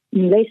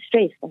less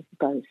stressed, I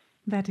suppose.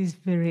 That is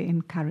very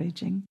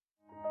encouraging.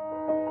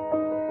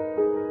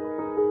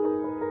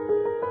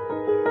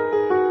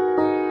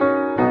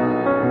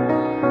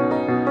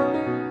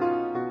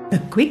 A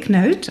quick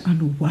note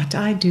on what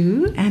I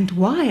do and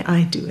why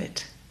I do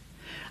it.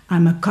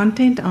 I'm a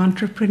content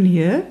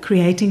entrepreneur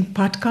creating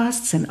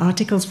podcasts and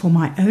articles for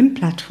my own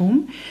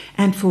platform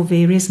and for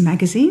various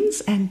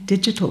magazines and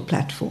digital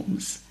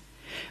platforms.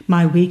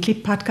 My weekly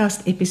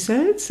podcast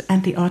episodes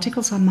and the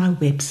articles on my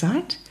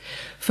website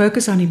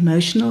focus on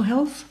emotional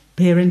health,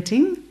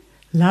 parenting,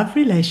 love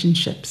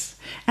relationships,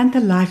 and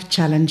the life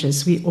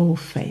challenges we all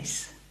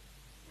face.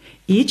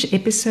 Each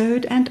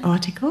episode and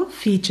article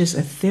features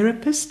a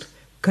therapist,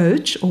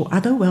 coach, or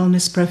other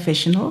wellness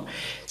professional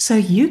so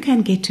you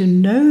can get to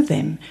know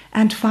them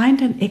and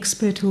find an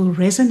expert who will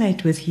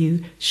resonate with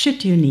you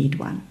should you need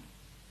one.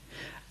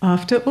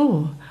 After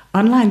all,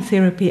 online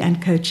therapy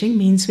and coaching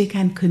means we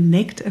can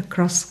connect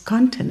across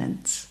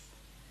continents.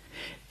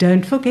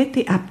 Don't forget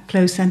the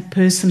up-close and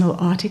personal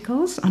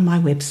articles on my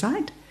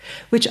website,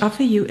 which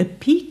offer you a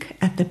peek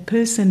at the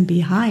person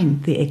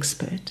behind the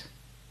expert.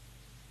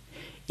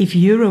 If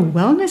you're a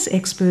wellness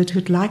expert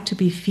who'd like to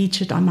be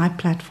featured on my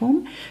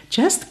platform,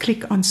 just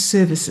click on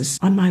services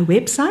on my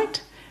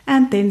website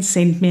and then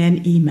send me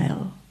an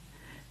email.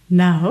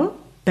 Now,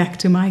 back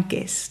to my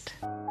guest.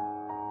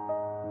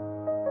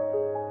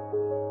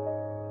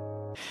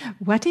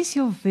 What is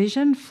your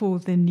vision for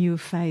the new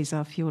phase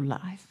of your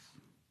life?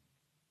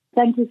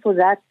 Thank you for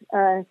that.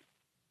 I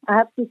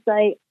have to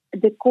say,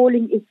 the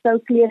calling is so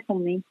clear for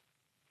me.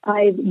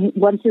 I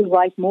want to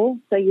write more.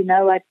 So,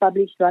 I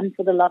published Run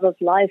for the Love of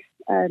Life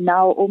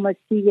now almost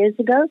 2 years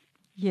ago.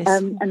 Yes.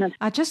 And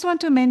I just want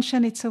to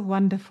mention it's a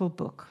wonderful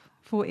book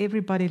for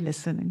everybody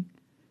listening.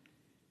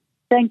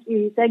 Thank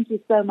you. Thank you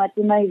so much.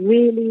 And I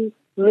really,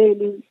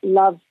 really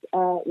love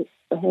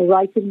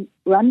writing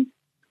Run.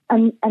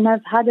 And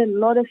I've had a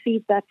lot of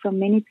feedback from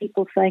many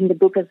people saying the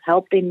book has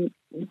helped them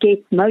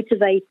get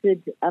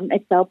motivated.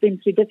 It's helped them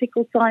through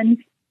difficult times.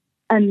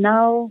 And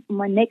now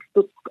my next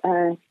book,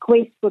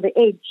 Quest for the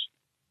Edge,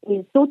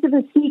 is sort of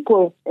a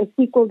sequel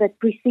that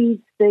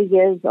precedes the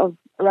years of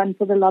Run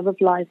for the Love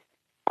of Life.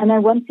 And I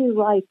want to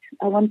write.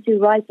 I want to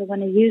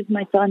use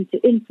my time to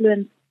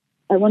influence.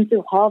 I want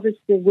to harvest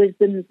the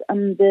wisdoms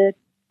and the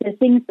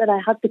things that I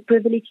had the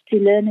privilege to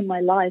learn in my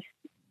life.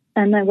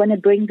 And I want to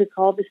bring this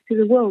harvest to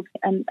the world.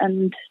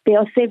 And there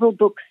are several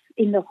books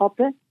in the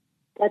hopper.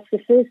 That's the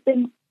first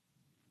thing.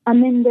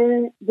 And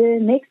then the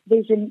next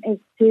vision is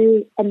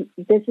to, and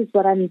this is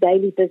what I'm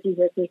daily busy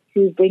with, is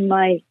to bring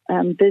my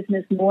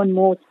business more and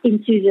more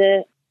into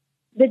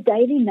the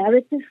daily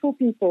narrative for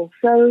people.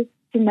 So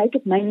to make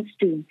it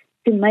mainstream,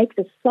 to make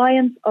the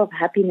science of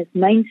happiness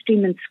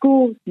mainstream in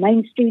schools,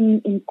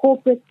 mainstream in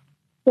corporate,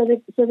 so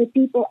that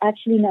people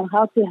actually know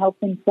how to help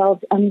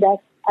themselves. And that,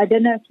 I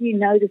don't know if you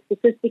know the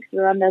statistics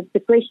around the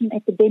depression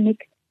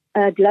epidemic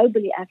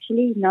globally.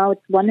 Actually, now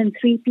it's 1 in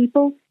 3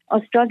 people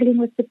are struggling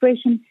with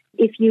depression.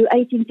 If you're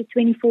 18 to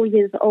 24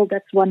 years old,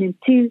 that's 1 in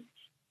 2.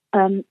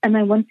 And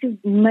I want to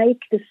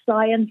make the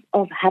science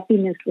of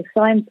happiness, the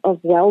science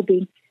of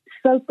well-being,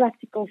 so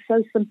practical,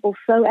 so simple,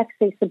 so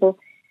accessible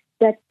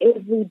that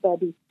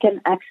everybody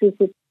can access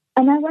it.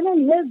 And I want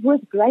to live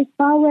with great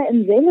power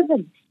and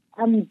relevance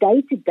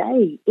day to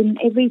day in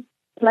every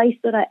place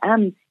that I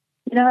am.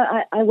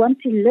 I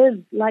want to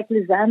live, like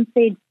Lizanne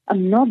said,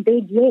 I'm not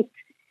dead yet.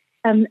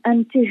 And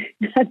to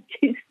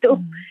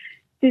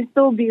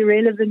still be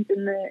relevant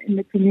in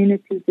the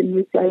communities in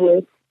which I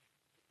work.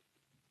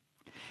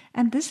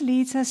 And this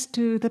leads us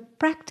to the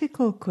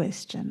practical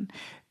question.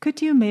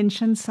 Could you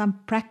mention some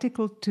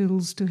practical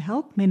tools to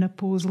help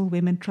menopausal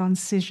women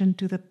transition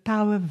to the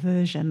power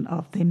version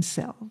of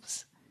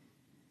themselves?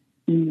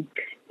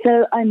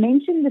 So I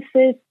mentioned the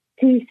first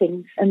 2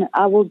 things, and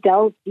I will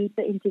delve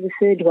deeper into the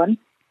third one.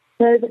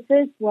 So the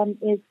first one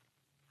is,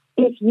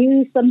 if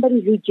you're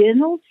somebody who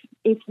journals,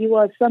 if you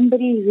are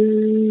somebody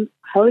who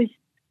hosts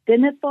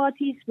dinner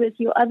parties with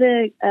your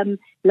other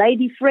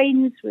lady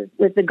friends,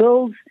 with the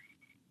girls,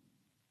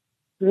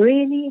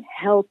 really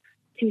help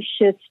to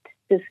shift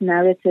this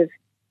narrative.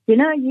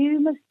 You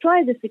must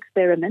try this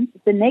experiment.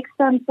 The next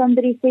time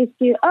somebody says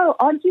to you, "Oh,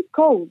 aren't you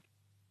cold?"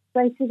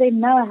 say to them,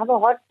 "No, I have a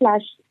hot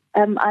flash.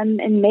 I'm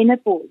in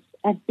menopause."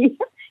 And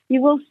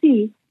you will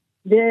see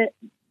the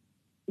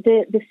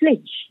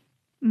flinch.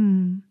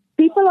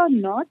 People are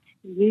not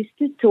used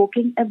to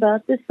talking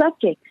about the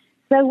subject.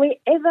 So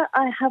wherever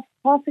I have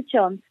half a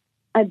chance,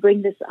 I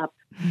bring this up.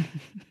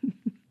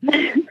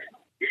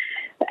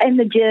 In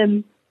the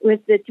gym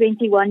with the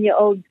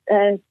 21-year-old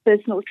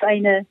personal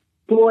trainer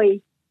boy,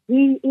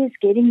 he is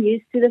getting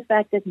used to the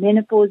fact that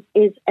menopause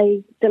is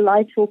a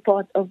delightful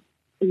part of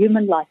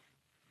human life.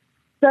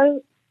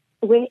 So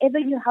wherever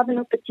you have an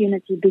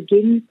opportunity,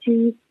 begin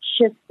to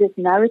shift this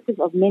narrative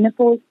of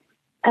menopause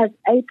as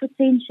a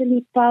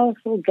potentially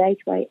powerful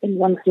gateway in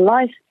one's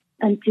life,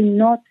 and to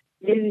not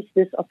lose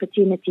this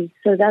opportunity.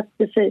 So that's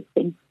the first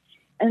thing.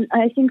 And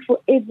I think for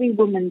every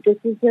woman, it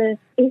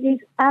is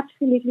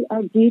absolutely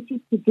our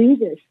duty to do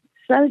this,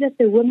 so that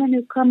the women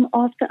who come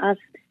after us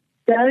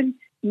don't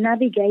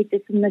navigate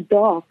this in the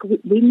dark.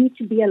 We need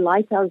to be a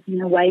lighthouse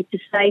in a way to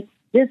say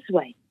this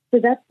way. So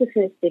that's the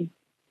first thing.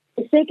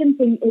 The second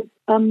thing is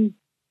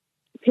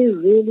to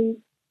really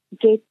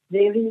get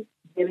very,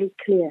 very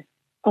clear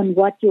on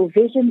what your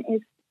vision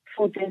is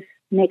for this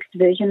next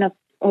version of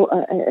or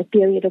a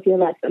period of your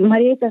life.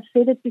 Mariette, I've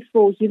said it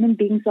before, human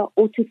beings are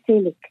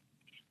autotelic.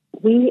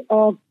 We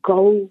are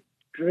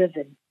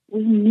goal-driven.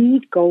 We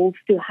need goals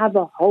to have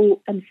a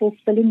whole and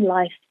fulfilling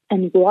life,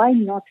 and why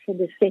not for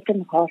the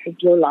second half of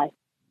your life?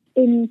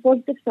 In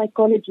positive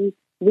psychology,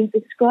 we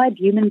describe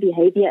human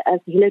behavior as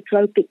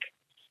holotropic.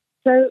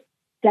 So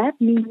that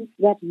means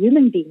that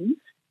human beings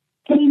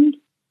tend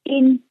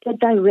in the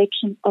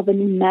direction of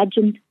an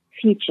imagined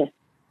future.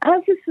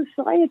 As a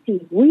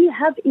society, we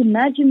have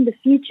imagined the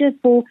future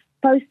for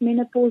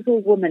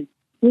postmenopausal women.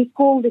 We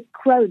call it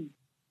crone,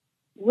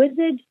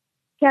 withered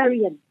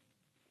carrion,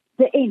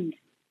 the end.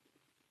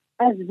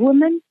 As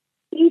women,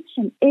 each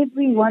and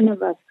every one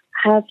of us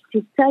have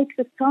to take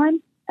the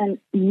time and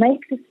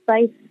make the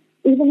space,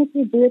 even if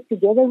you do it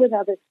together with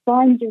others,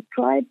 find your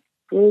tribe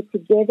where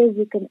together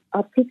you can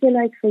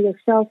articulate for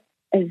yourself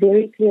a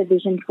very clear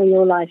vision for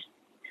your life,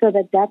 so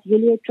that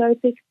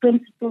heliotropic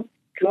principle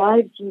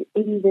drives you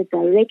in the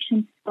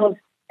direction of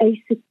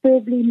a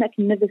superbly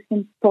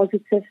magnificent,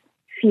 positive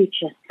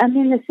future. And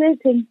then the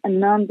third thing, and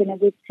now I'm going to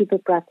get super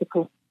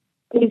practical,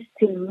 is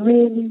to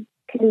really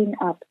clean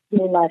up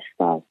your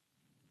lifestyle.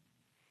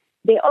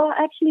 There are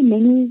actually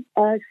many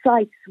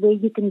sites where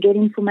you can get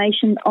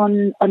information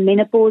on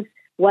menopause.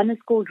 One is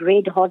called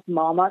Red Hot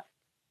Mamas.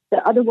 The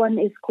other one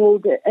is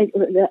called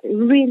a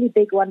really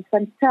big one,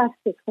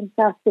 fantastic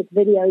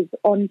videos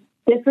on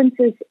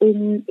differences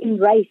in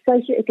race,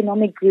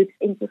 socioeconomic groups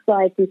in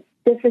society,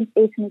 different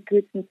ethnic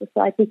groups in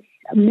society.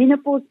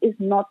 Menopause is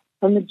not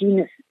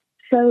homogeneous.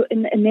 So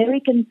in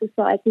American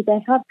society,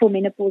 for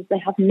menopause, they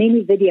have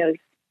many videos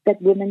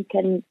that women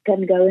can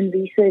go and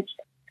research.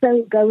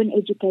 So go and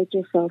educate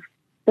yourself.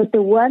 But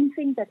the one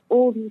thing that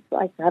all these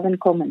sites have in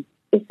common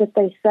is that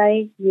they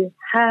say you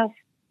have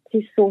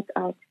to sort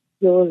out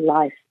your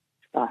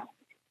lifestyle.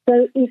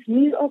 So if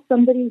you are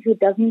somebody who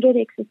doesn't get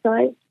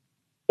exercise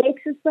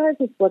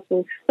is what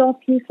will stop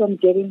you from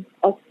getting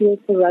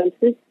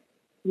osteoporosis.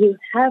 You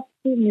have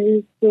to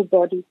move your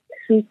body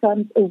 3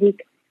 times a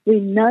week. We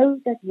know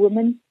that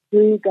women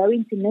who go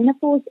into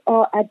menopause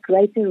are at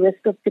greater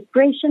risk of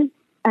depression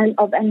and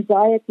of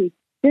anxiety.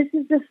 This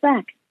is a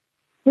fact.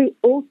 We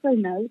also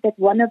know that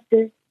one of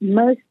the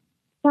most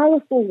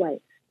powerful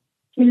ways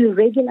to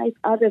regulate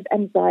out of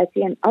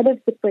anxiety and out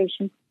of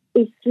depression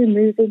is through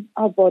moving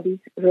our bodies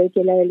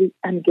regularly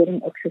and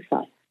getting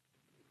exercise.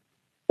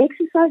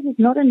 Exercise is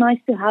not a nice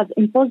to have.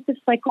 In positive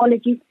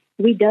psychology,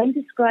 we don't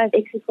describe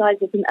exercise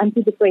as an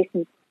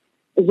antidepressant.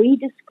 We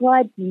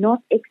describe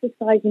not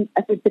exercising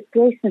as a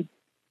depressant.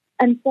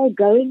 And so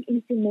going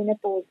into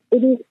menopause,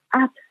 it is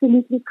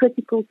absolutely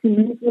critical to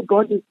move your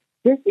body.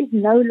 This is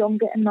no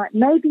longer a night.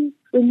 Maybe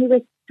when you were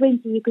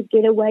 20, you could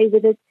get away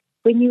with it.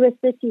 When you were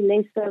 30,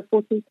 less so,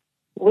 40.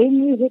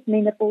 When you hit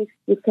menopause,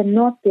 you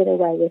cannot get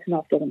away with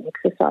not getting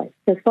exercise.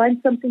 So find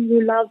something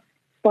you love,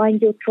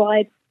 find your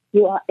tribe.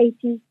 You are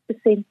 80%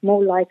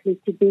 more likely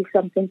to do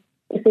something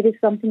if it is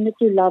something that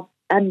you love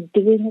and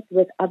doing it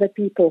with other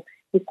people.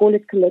 We call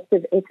it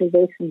collective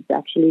effervescence,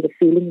 actually, the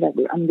feeling that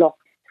we unlock.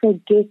 So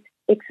get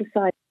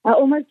exercise. I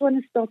almost want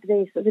to stop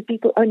there so that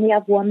people only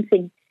have one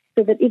thing,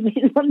 so that if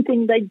there's one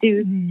thing they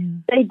do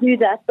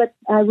that. But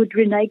I would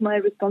renege my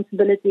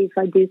responsibility if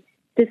I do.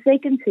 The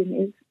second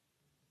thing is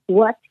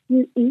what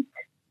you eat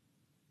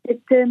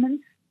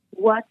determines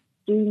what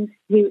genes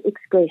you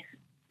express.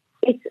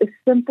 It's as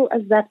simple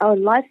as that. Our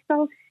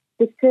lifestyle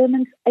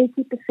determines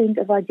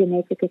 80% of our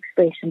genetic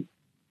expression.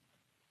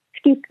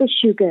 Skip the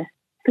sugar.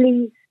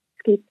 Please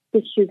skip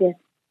the sugar.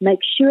 Make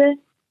sure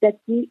that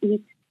you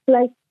eat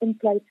plates and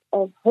plates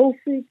of whole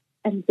foods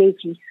and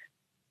veggies.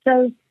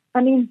 So,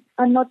 I mean,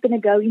 I'm not going to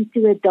go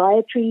into a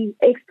dietary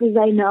expose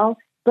now,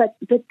 but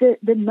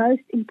the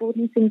most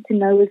important thing to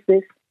know is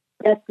this,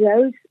 that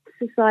those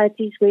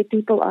societies where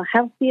people are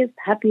healthiest,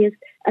 happiest,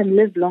 and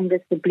live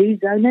longest, the blue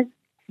zoners,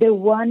 the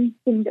one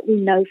thing that we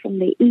know from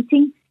their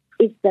eating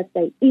is that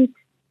they eat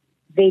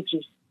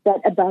veggies,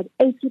 that about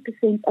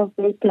 80% of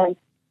their plate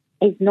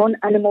is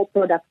non-animal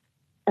products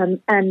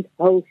and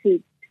whole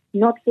foods,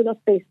 not full of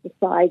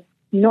pesticides,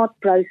 not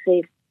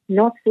processed,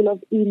 not full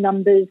of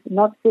E-numbers,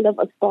 not full of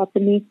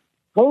aspartame,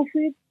 whole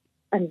foods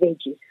and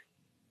veggies.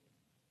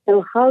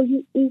 So how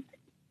you eat,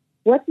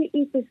 what you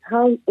eat is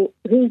who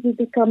you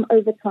become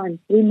over time.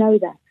 We know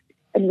that,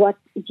 and what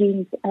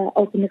genes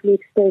ultimately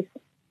express.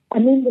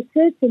 And then the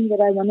third thing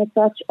that I want to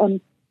touch on,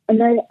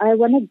 and I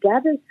want to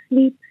gather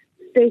sleep,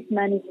 stress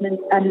management,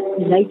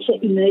 and nature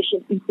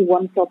immersion into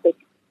one topic.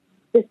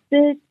 The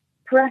third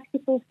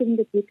practical thing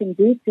that you can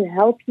do to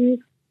help you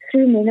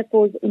through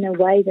menopause in a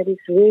way that is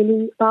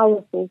really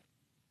powerful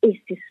is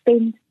to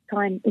spend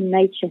time in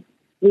nature.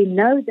 We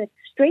know that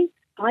stress,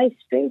 high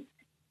stress,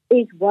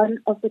 is one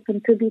of the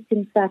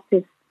contributing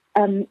factors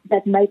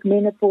that make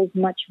menopause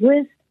much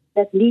worse,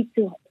 that lead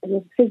to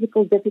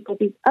physical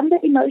difficulties and the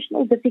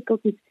emotional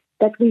difficulties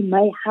that we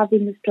may have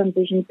in this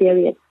transition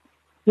period.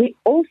 We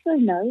also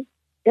know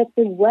that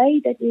the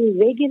way that we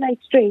regulate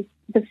stress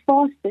the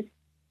fastest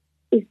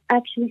is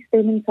actually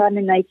spending time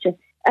in nature.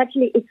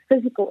 Actually, it's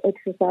physical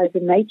exercise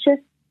in nature.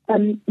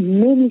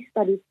 Many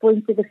studies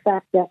point to the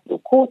fact that your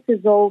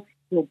cortisol,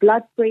 your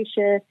blood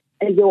pressure,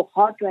 your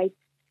heart rate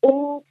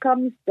all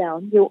comes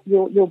down, your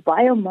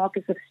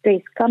biomarkers of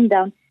stress come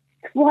down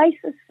twice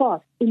as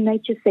fast in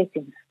nature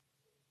settings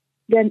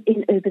than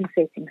in urban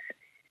settings.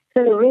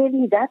 So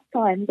really that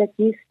time that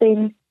you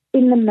spend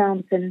in the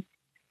mountain,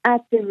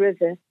 at the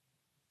river,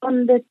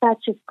 on the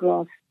patch of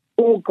grass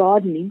or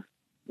gardening,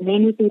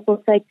 many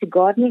people take to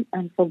gardening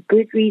and for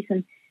good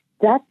reason,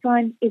 that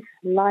time is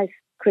life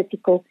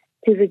critical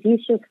to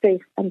reduce your stress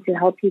and to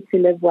help you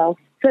to live well.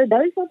 So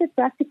those are the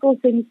practical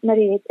things,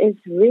 Mariette, is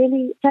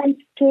really take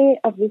care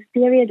of this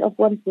period of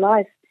one's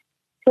life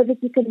so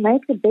that you can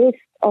make the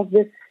best of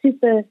this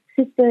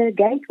super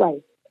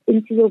gateway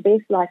into your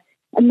best life.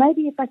 And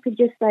maybe if I could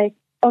just say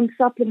on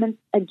supplements,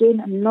 again,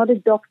 I'm not a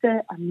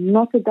doctor, I'm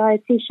not a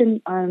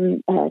dietitian,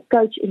 I'm a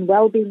coach in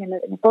well-being and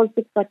a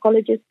positive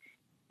psychologist.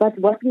 But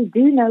what we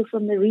do know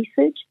from the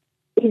research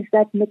is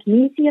that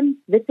magnesium,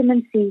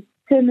 vitamin C,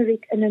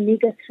 turmeric, and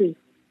omega-3,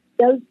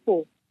 those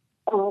four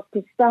are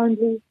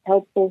profoundly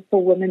helpful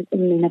for women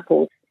in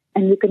menopause.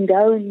 And you can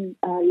go and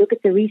look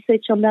at the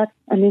research on that.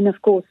 And then,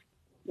 of course,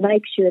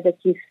 make sure that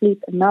you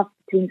sleep enough,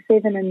 between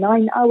 7 and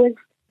 9 hours.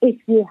 If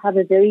you have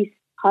a very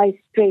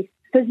high-stress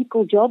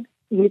physical job,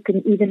 you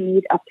can even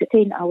need up to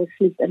 10 hours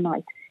sleep a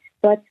night.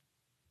 But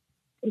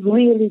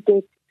really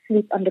get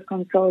sleep under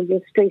control,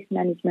 your stress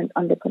management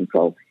under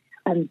control,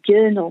 and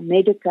journal,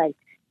 meditate,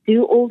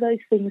 do all those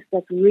things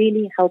that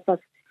really help us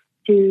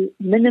to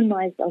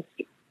minimize our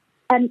stress.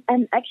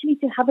 And actually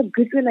to have a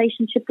good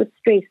relationship with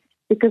stress,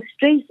 because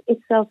stress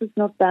itself is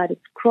not bad.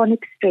 It's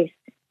chronic stress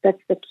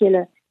that's the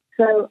killer.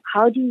 So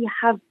how do you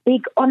have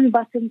big on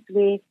buttons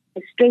where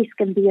the stress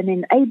can be an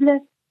enabler,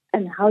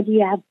 and how do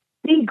you have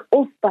big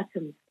off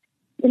buttons?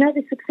 You know,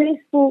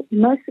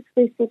 most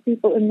successful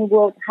people in the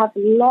world have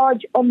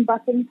large on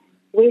buttons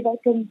where they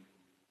can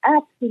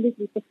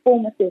absolutely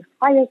perform at their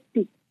highest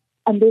peak,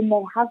 and then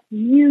they have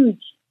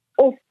huge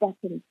off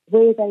buttons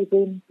where they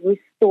then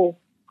restore.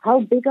 How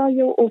big are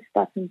your off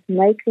buttons?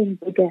 Make them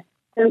bigger.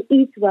 So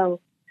eat well,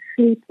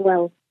 sleep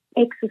well,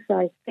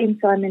 exercise,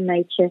 spend time in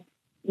nature,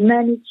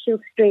 manage your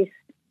stress.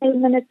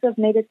 10 minutes of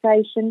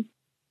meditation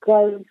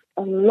goes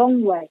a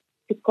long way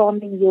to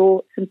calming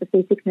your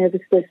sympathetic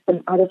nervous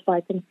system out of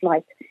fight and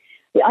flight.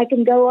 I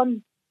can go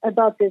on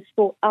about this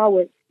for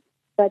hours,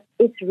 but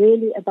it's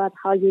really about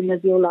how you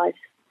live your life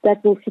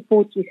that will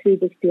support you through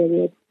this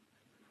period.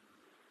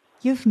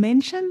 You've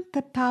mentioned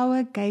the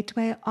Power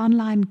Gateway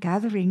online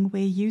gathering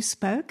where you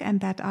spoke and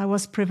that I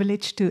was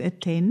privileged to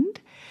attend.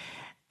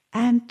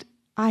 And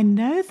I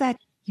know that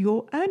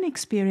your own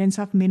experience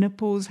of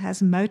menopause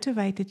has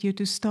motivated you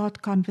to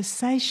start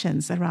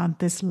conversations around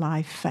this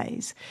life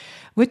phase.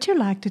 Would you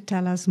like to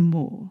tell us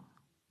more?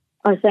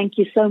 Oh, thank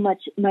you so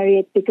much,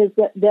 Mariette, because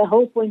the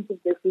whole point of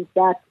this is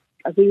that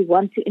we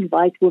want to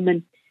invite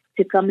women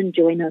to come and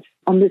join us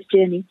on this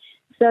journey.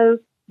 So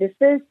the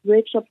first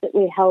workshop that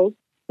we held,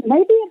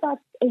 maybe about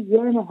a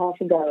year and a half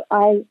ago,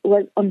 I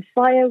was on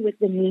fire with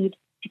the need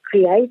to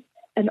create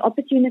an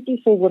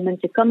opportunity for women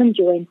to come and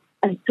join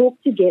and talk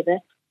together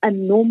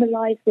and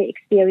normalize their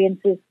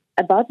experiences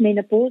about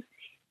menopause,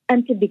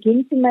 and to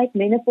begin to make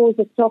menopause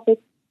a topic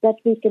that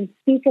we can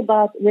speak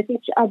about with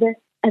each other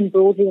and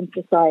broadly in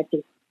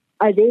society.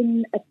 I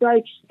then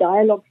approached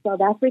Dialogue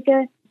South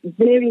Africa,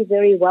 very,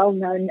 very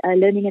well-known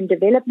learning and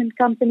development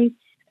company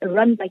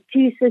run by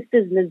two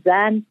sisters,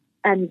 Lizanne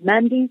and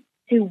Mandy,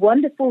 two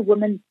wonderful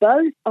women,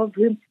 both of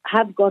whom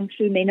have gone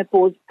through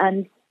menopause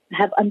and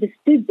have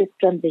understood this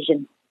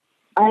transition.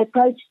 I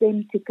approached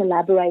them to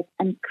collaborate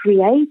and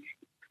create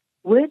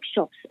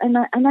workshops. And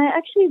I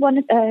actually want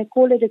to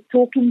call it a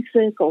talking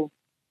circle,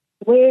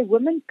 where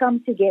women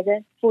come together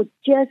for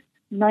just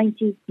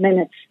 90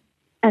 minutes.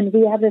 And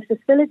we have a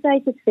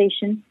facilitated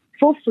session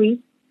for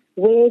free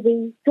where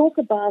we talk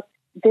about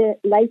the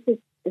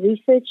latest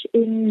research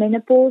in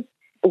menopause,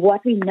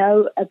 what we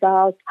know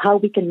about how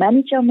we can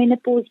manage our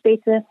menopause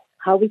better,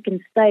 how we can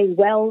stay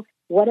well,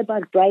 what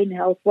about brain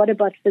health, what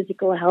about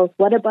physical health,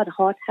 what about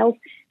heart health.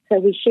 So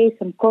we share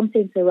some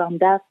content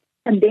around that.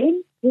 And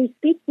then we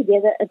speak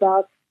together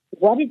about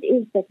what it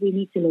is that we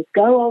need to let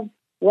go of,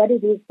 what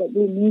it is that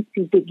we need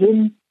to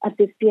begin at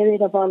this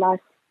period of our life.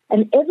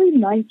 And every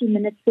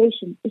 90-minute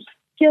session is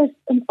just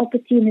an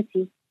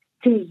opportunity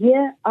to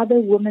hear other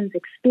women's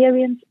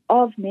experience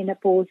of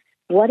menopause,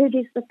 what it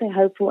is that they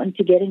hope for, and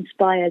to get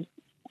inspired.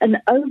 And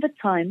over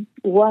time,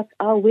 what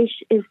our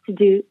wish is to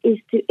do is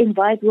to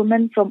invite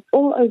women from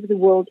all over the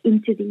world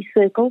into these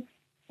circles,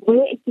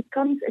 where it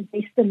becomes a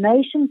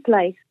destination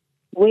place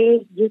where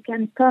you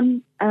can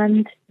come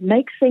and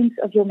make sense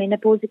of your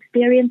menopause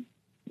experience,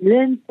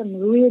 learn some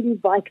really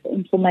vital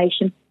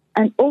information,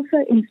 and also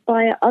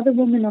inspire other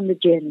women on the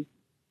journey.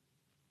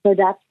 So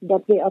that's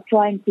what we are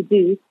trying to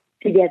do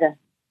together.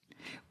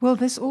 Will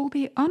this all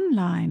be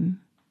online?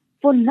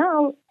 For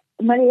now,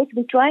 Mariette,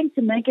 we're trying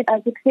to make it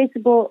as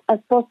accessible as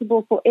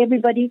possible for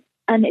everybody,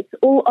 and it's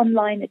all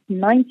online. It's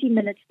 90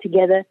 minutes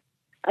together.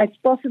 It's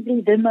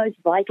possibly the most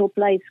vital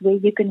place where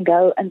you can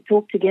go and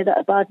talk together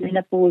about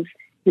menopause,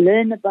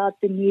 learn about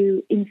the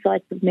new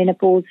insights of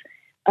menopause,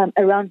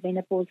 around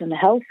menopause and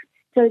health.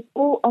 So it's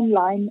all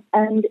online.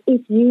 And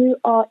if you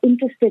are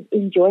interested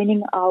in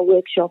joining our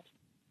workshops,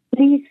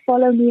 please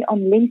follow me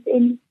on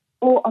LinkedIn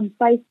or on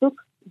Facebook.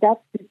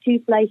 That's the two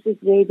places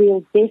where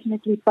we'll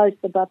definitely post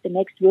about the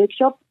next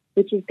workshop,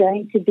 which is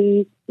going to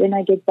be when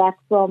I get back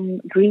from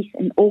Greece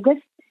in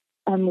August,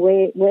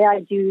 where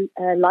I do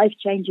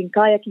life-changing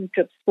kayaking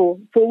trips for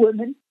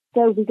women.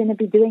 So we're going to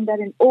be doing that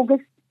in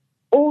August.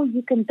 Or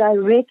you can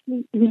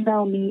directly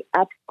email me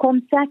at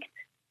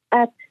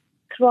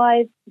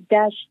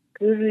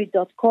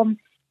contact@thrive-guru.com.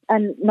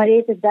 And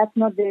Mariette, if that's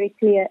not very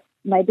clear,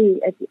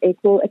 maybe it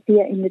will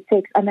appear in the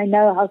text. And I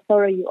know how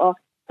thorough you are,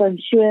 so I'm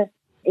sure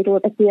it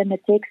will appear in the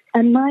text.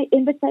 And my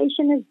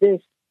invitation is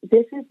this.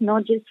 This is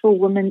not just for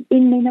women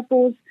in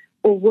menopause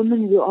or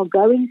women who are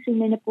going through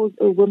menopause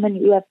or women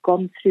who have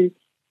gone through.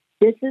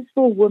 This is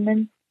for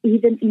women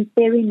even in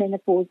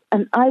perimenopause.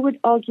 And I would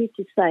argue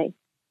to say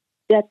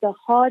that the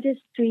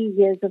hardest 3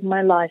 years of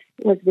my life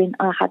was when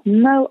I had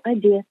no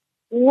idea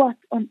what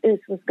on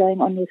earth was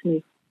going on with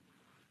me.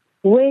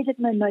 Where did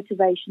my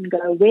motivation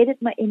go? Where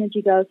did my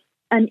energy go?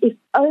 And if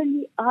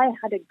only I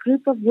had a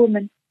group of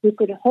women who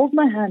could hold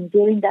my hand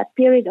during that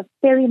period of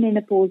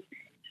perimenopause,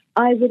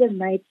 I would have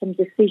made some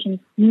decisions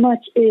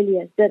much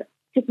earlier that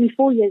took me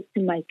 4 years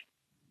to make.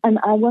 And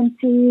I want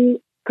to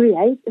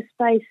create a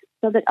space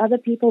so that other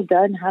people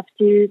don't have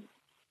to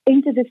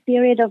enter this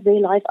period of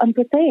their life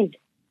unprepared.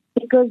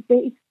 Because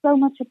there is so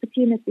much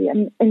opportunity.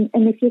 And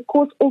if you're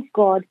caught off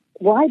guard,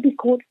 why be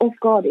caught off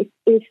guard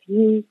if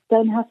you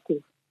don't have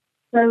to?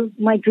 So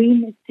my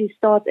dream is to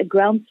start a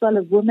groundswell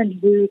of women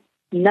who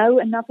know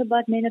enough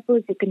about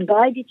menopause, who can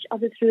guide each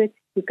other through it,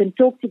 who can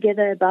talk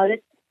together about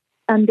it.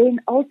 And then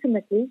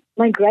ultimately,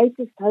 my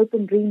greatest hope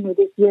and dream with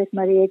this year,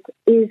 Mariette,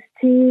 is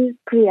to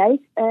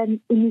create an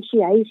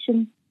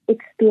initiation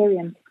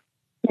experience.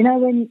 You know,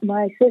 when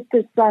my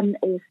sister's son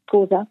is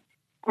Koza,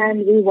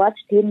 and we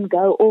watched him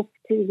go off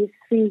to his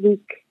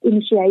 3-week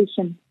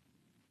initiation,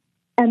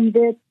 and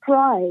the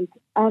pride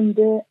and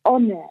the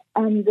honor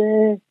and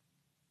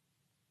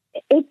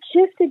it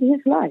shifted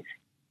his life.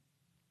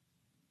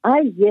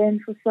 I yearn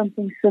for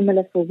something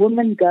similar for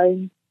women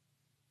going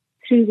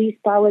through these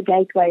power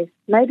gateways,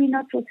 maybe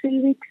not for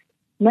 3 weeks,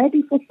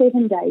 maybe for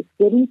 7 days,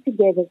 getting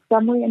together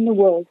somewhere in the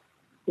world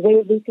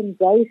where we can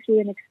go through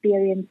an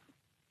experience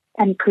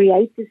and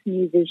create this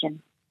new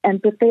vision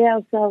and prepare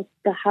ourselves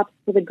perhaps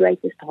for the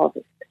greatest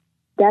harvest.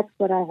 That's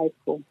what I hope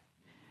for.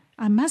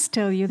 I must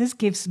tell you, this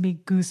gives me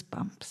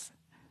goosebumps.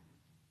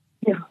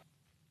 Yeah.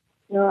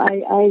 No,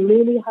 I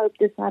really hope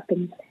this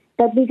happens.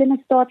 But we're going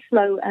to start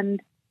slow,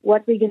 and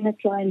what we're going to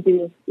try and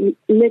do is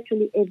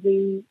literally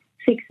every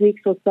 6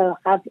 weeks or so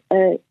have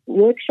a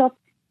workshop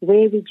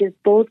where we just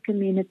build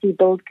community,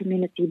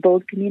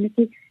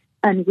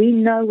 and we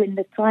know when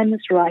the time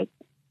is right,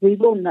 we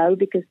will know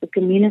because the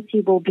community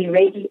will be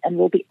ready and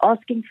will be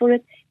asking for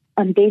it,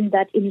 and then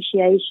that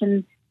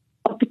initiation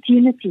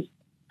opportunity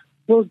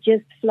will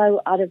just flow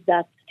out of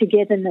that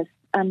togetherness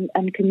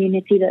and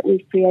community that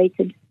we've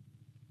created.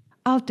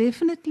 I'll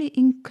definitely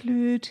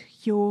include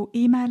your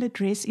email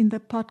address in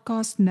the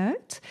podcast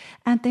notes.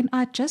 And then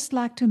I'd just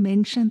like to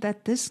mention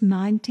that this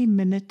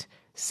 90-minute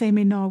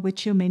seminar,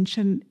 which you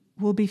mentioned,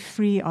 will be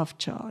free of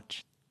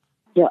charge.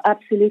 Yeah,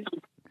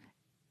 absolutely.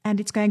 And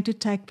it's going to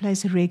take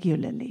place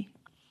regularly.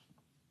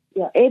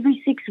 Yeah,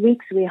 every 6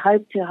 weeks we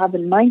hope to have a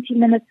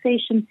 90-minute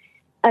session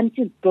and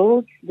to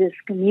build this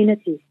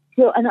community.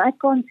 So, and I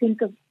can't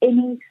think of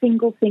any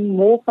single thing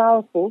more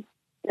powerful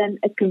than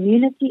a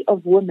community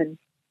of women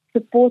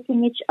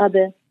supporting each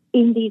other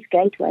in these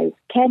gateways.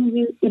 Can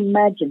you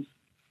imagine?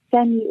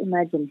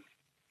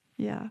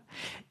 Yeah.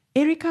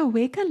 Erica,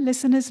 where can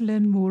listeners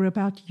learn more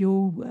about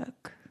your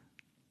work?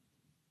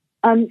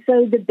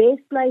 So the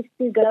best place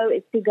to go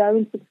is to go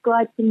and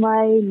subscribe to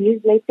my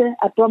newsletter.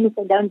 I promise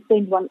I don't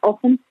send one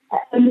often. I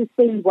only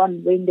send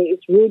one when there is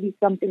really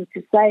something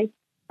to say,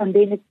 and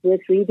then it's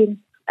worth reading.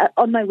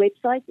 On my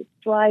website, it's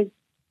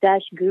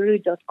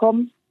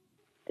thrive-guru.com.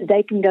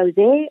 They can go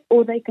there,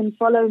 or they can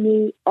follow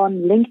me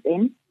on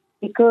LinkedIn,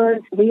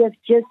 because we have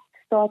just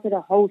started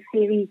a whole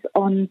series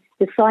on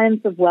the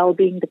science of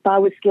well-being, the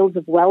power skills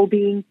of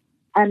well-being,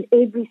 and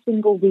every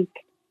single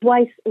week,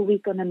 twice a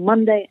week on a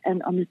Monday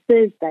and on a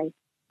Thursday,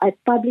 I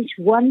publish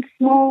one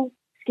small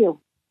skill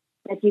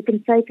that you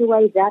can take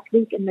away that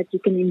week and that you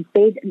can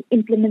embed and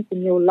implement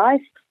in your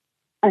life.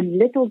 And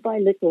little by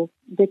little,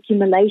 the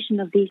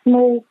accumulation of these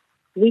small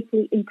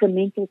weekly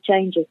incremental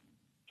changes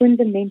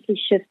fundamentally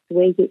shifts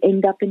where you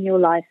end up in your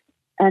life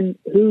and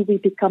who we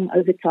become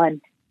over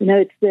time. You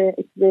know,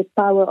 it's the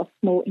power of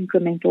small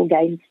incremental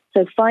gains.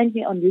 So find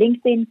me on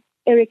LinkedIn,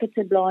 Erica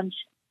Terblanche.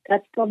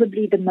 That's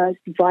probably the most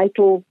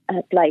vital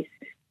place.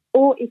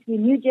 Or if you're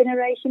new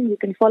generation, you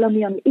can follow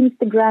me on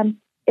Instagram,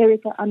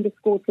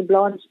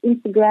 Erica_Terblanche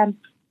Instagram.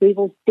 We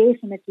will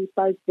definitely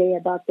post there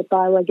about the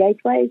power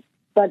gateways.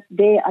 But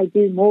there I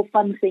do more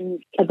fun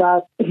things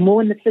about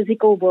more in the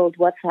physical world,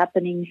 what's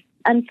happening,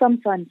 and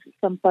sometimes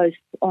some posts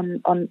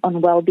on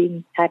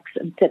well-being hacks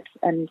and tips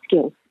and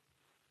skills.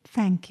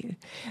 Thank you.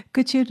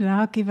 Could you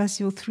now give us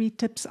your 3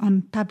 tips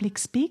on public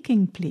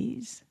speaking,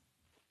 please?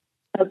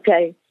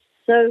 Okay.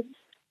 So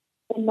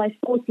in my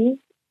 40s,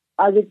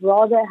 I would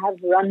rather have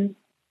run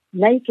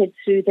naked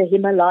through the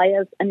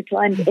Himalayas and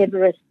climbed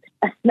Everest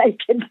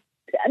naked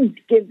and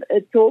give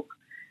a talk.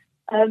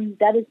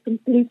 That has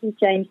completely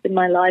changed in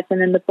my life,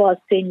 and in the past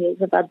 10 years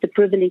I've had the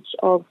privilege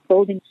of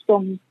building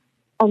strong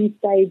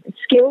on-stage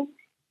skills.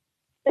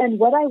 And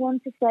what I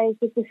want to say is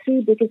that the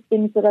 3 biggest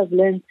things that I've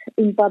learned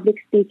in public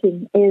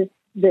speaking is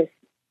this.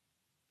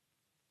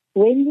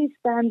 When you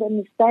stand on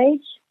the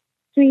stage,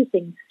 3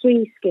 things,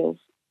 3 skills,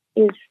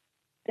 is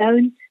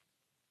don't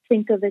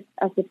think of it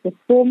as a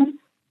performance,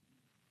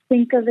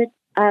 think of it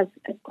as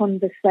a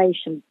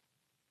conversation.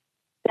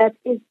 That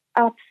is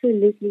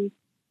absolutely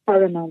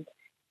paramount.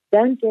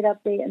 Don't get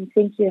up there and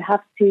think you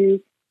have to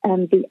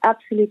be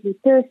absolutely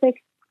perfect.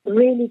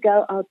 Really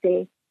go out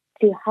there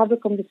to have a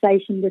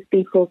conversation with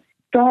people.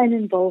 Try and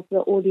involve the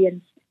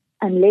audience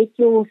and let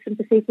your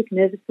sympathetic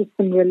nervous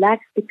system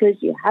relax, because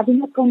you're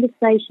having a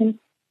conversation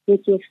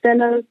with your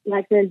fellow,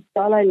 like the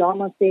Dalai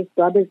Lama says,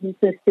 brothers and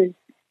sisters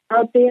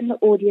out there in the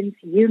audience,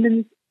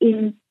 humans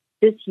in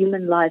this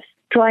human life,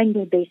 trying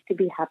their best to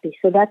be happy.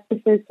 So that's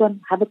the first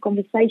one. Have a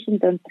conversation,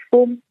 don't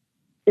perform.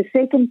 The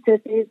second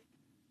tip is,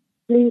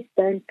 please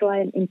don't try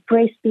and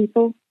impress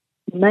people.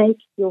 Make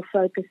your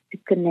focus to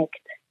connect.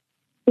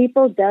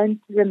 People don't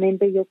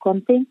remember your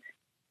content.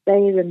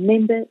 They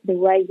remember the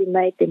way you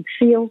made them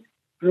feel.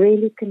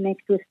 Really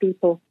connect with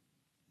people.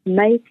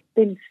 Make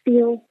them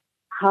feel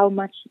how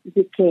much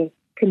you care.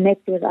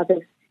 Connect with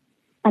others.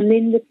 And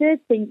then the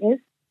third thing is,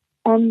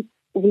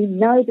 we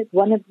know that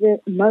one of the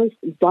most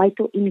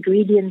vital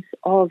ingredients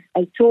of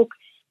a talk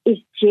is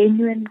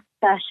genuine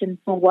passion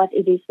for what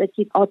it is that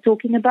you are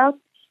talking about.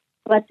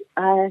 But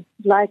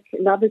like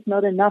love is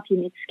not enough, you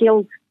need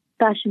skills.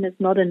 Passion is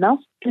not enough.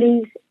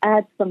 Please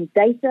add some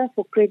data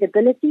for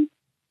credibility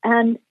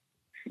and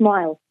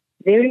smile.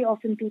 Very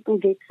often people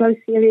get so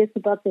serious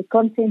about their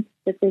content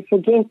that they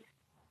forget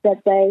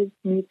that they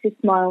need to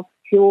smile.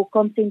 Your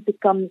content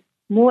becomes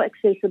more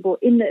accessible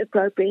in the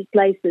appropriate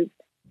places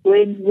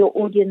when your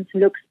audience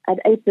looks at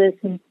a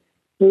person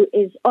who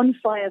is on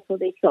fire for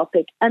their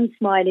topic and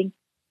smiling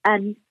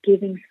and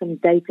giving some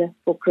data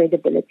for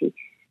credibility.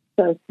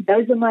 So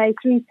those are my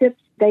 3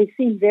 tips. They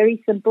seem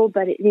very simple,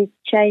 but it has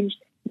changed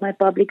my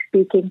public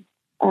speaking.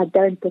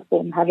 Don't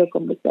perform, have a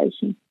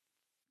conversation.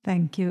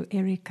 Thank you,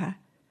 Erica.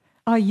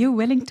 Are you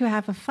willing to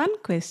have a fun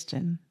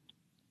question?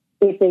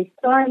 If there's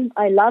time,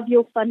 I love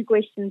your fun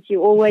questions.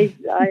 You always,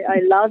 I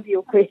love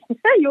your questions,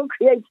 your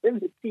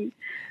creativity.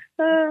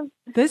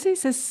 This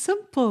is a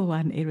simple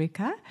one,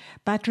 Erica,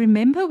 but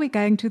remember we're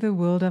going to the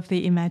world of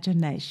the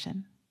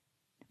imagination.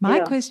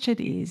 My question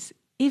is,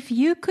 if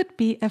you could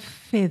be a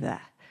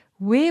feather,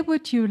 where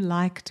would you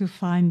like to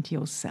find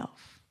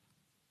yourself?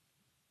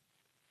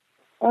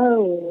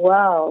 Oh,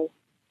 wow.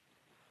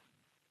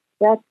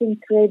 That's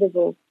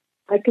incredible.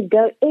 I could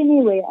go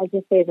anywhere as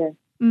a feather.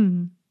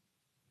 Mm.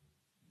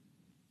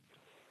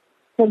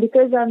 So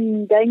because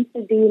I'm going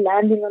to be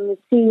landing on the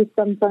sea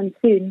sometime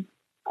soon,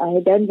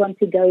 I don't want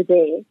to go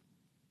there.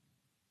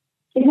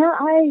 You know,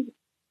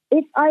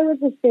 if I was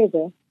a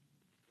feather,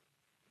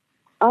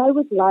 I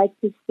would like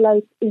to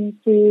float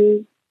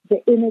into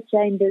the inner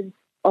chambers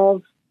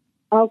of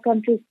our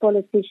country's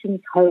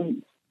politicians'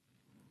 homes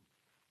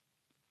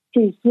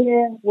to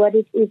hear what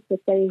it is that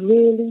they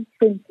really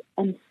think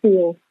and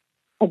feel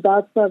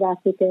about South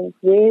Africa,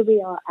 where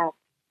we are at.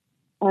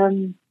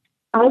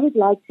 I would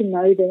like to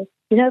know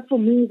for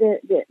me,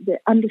 the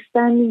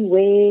understanding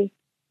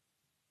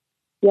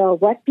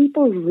what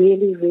people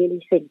really,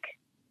 really think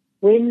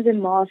when the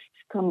masks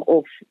come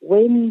off,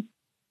 when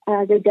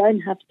they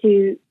don't have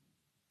to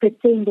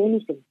pretend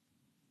anything.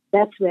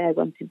 That's where I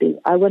want to be.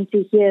 I want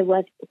to hear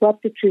what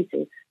the truth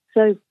is.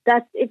 So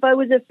that's, if I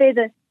was a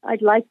feather,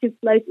 I'd like to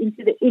float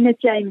into the inner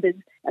chambers,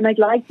 and I'd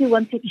like to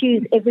want to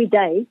choose every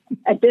day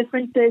a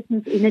different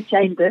person's inner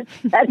chamber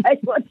that I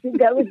want to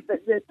go and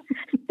visit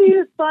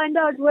to find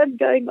out what's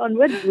going on,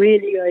 what's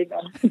really going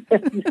on.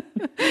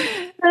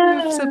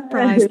 You've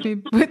surprised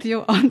me with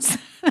your answer.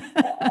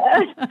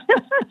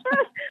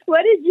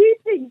 What did you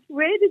think?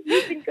 Where did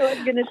you think I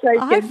was going to take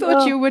it? I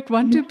thought you would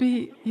want to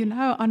be,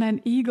 on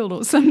an eagle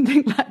or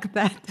something like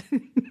that.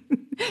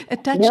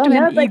 Attached to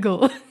an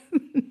eagle.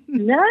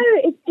 No,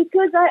 it's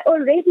because I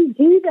already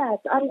do that.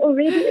 I'm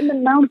already in the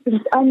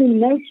mountains. I'm in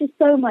nature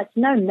so much.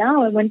 No,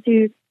 now I want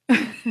to...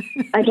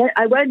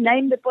 I won't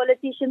name the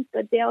politicians,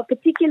 but there are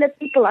particular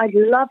people I'd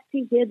love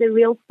to hear the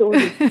real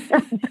story.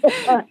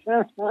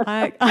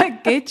 I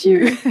get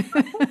you.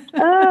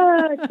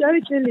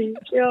 Totally.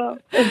 Yeah.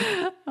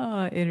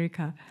 Oh,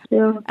 Erica.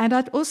 Yeah. And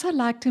I'd also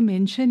like to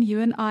mention you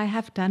and I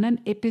have done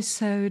an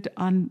episode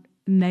on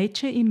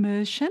nature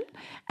immersion.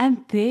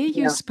 And there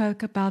you Yeah.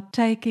 spoke about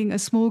taking a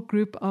small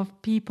group of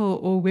people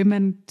or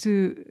women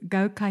to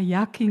go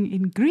kayaking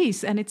in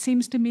Greece. And it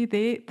seems to me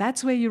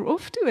that's where you're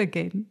off to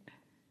again.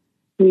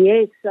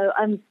 Yes, so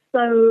I'm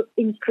so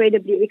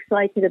incredibly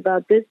excited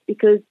about this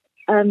because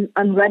I'm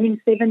running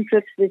 7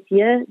 trips this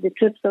year. The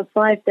trips are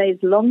 5 days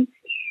long,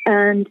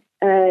 and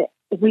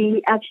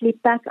we actually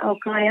pack our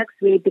kayaks.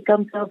 We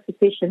become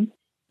self-sufficient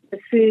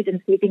with food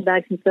and sleeping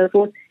bags and so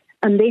forth.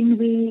 And then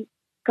we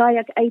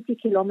kayak 80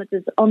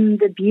 kilometers on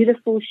the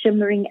beautiful,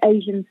 shimmering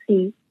Asian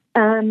Sea.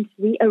 And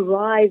we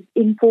arrive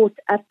in port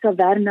at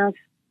Tavernas.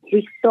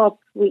 We stop,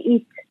 we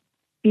eat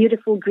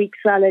beautiful Greek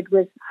salad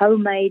with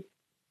homemade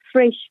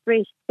fresh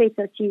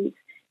feta cheese.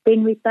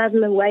 Then we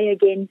paddle away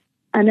again.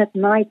 And at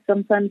night,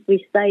 sometimes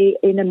we stay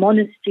in a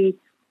monastery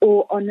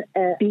or on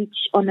a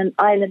beach on an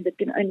island that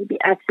can only be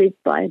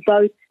accessed by a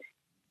boat,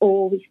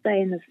 or we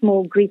stay in a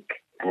small Greek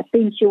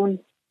pension.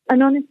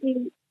 And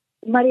honestly,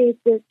 Maria,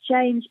 the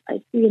change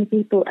I see in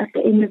people at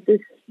the end of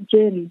this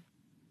journey,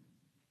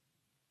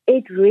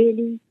 it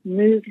really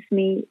moves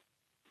me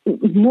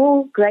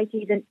more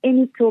greatly than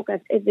any talk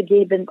I've ever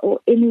given or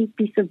any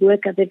piece of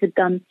work I've ever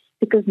done,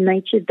 because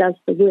nature does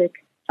the work.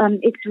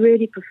 It's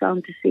really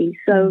profound to see.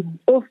 So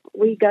off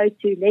we go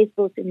to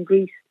Lesbos in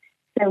Greece.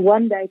 So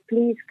one day,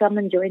 please come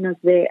and join us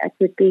there. It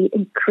would be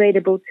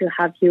incredible to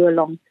have you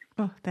along.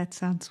 Oh, that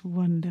sounds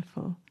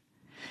wonderful.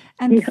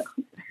 And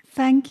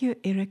thank you,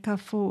 Erica,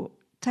 for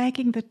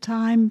taking the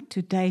time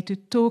today to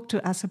talk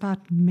to us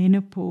about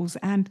menopause,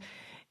 and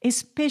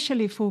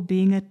especially for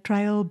being a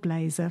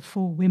trailblazer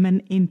for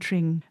women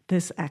entering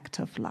this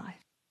active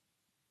life.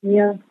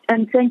 Yeah,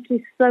 and thank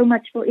you so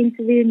much for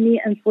interviewing me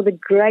and for the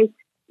great,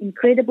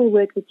 incredible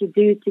work that you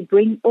do to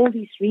bring all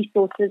these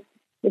resources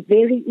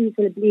very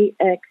easily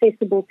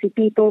accessible to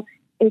people.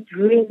 It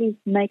really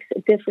makes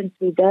a difference.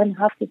 We don't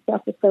have to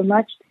suffer so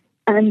much.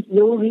 And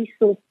your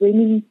resource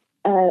bringing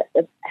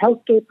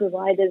healthcare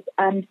providers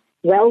and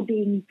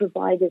well-being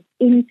providers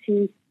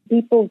into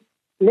people's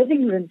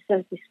living rooms,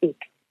 so to speak,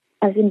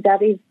 I think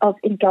that is of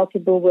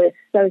incalculable worth.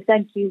 So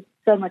thank you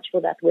so much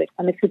for that work.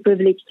 And it's a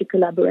privilege to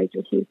collaborate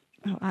with you.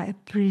 Oh, I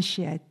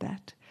appreciate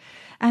that.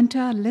 And to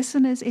our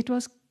listeners, it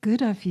was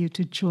good of you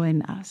to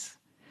join us.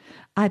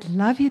 I'd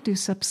love you to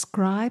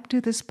subscribe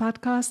to this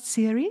podcast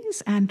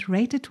series and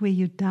rate it where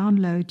you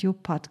download your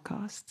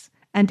podcasts.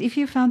 And if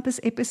you found this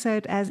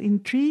episode as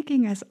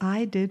intriguing as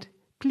I did,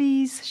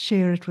 please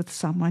share it with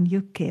someone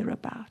you care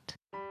about.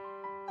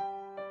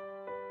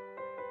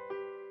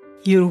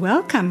 You're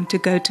welcome to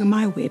go to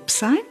my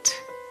website,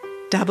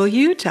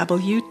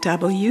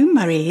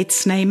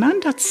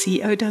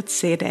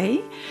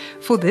 www.marietsneyman.co.za,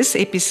 for this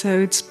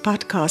episode's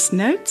podcast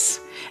notes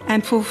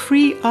and for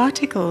free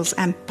articles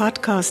and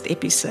podcast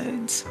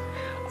episodes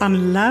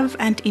on love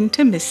and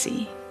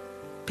intimacy,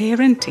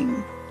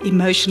 parenting,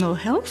 emotional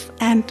health,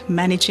 and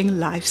managing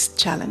life's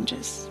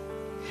challenges.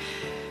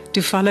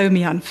 To follow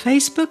me on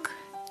Facebook,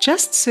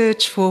 just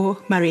search for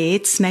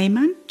Mariette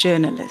Sneyman,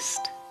 journalist.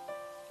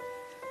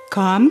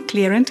 Calm,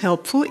 Clear and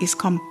Helpful is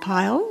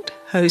compiled,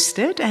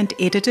 hosted and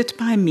edited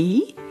by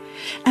me,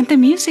 and the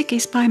music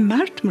is by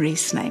Mart Marie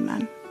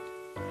Sneyman.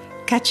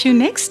 Catch you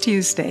next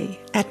Tuesday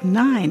at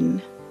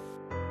 9.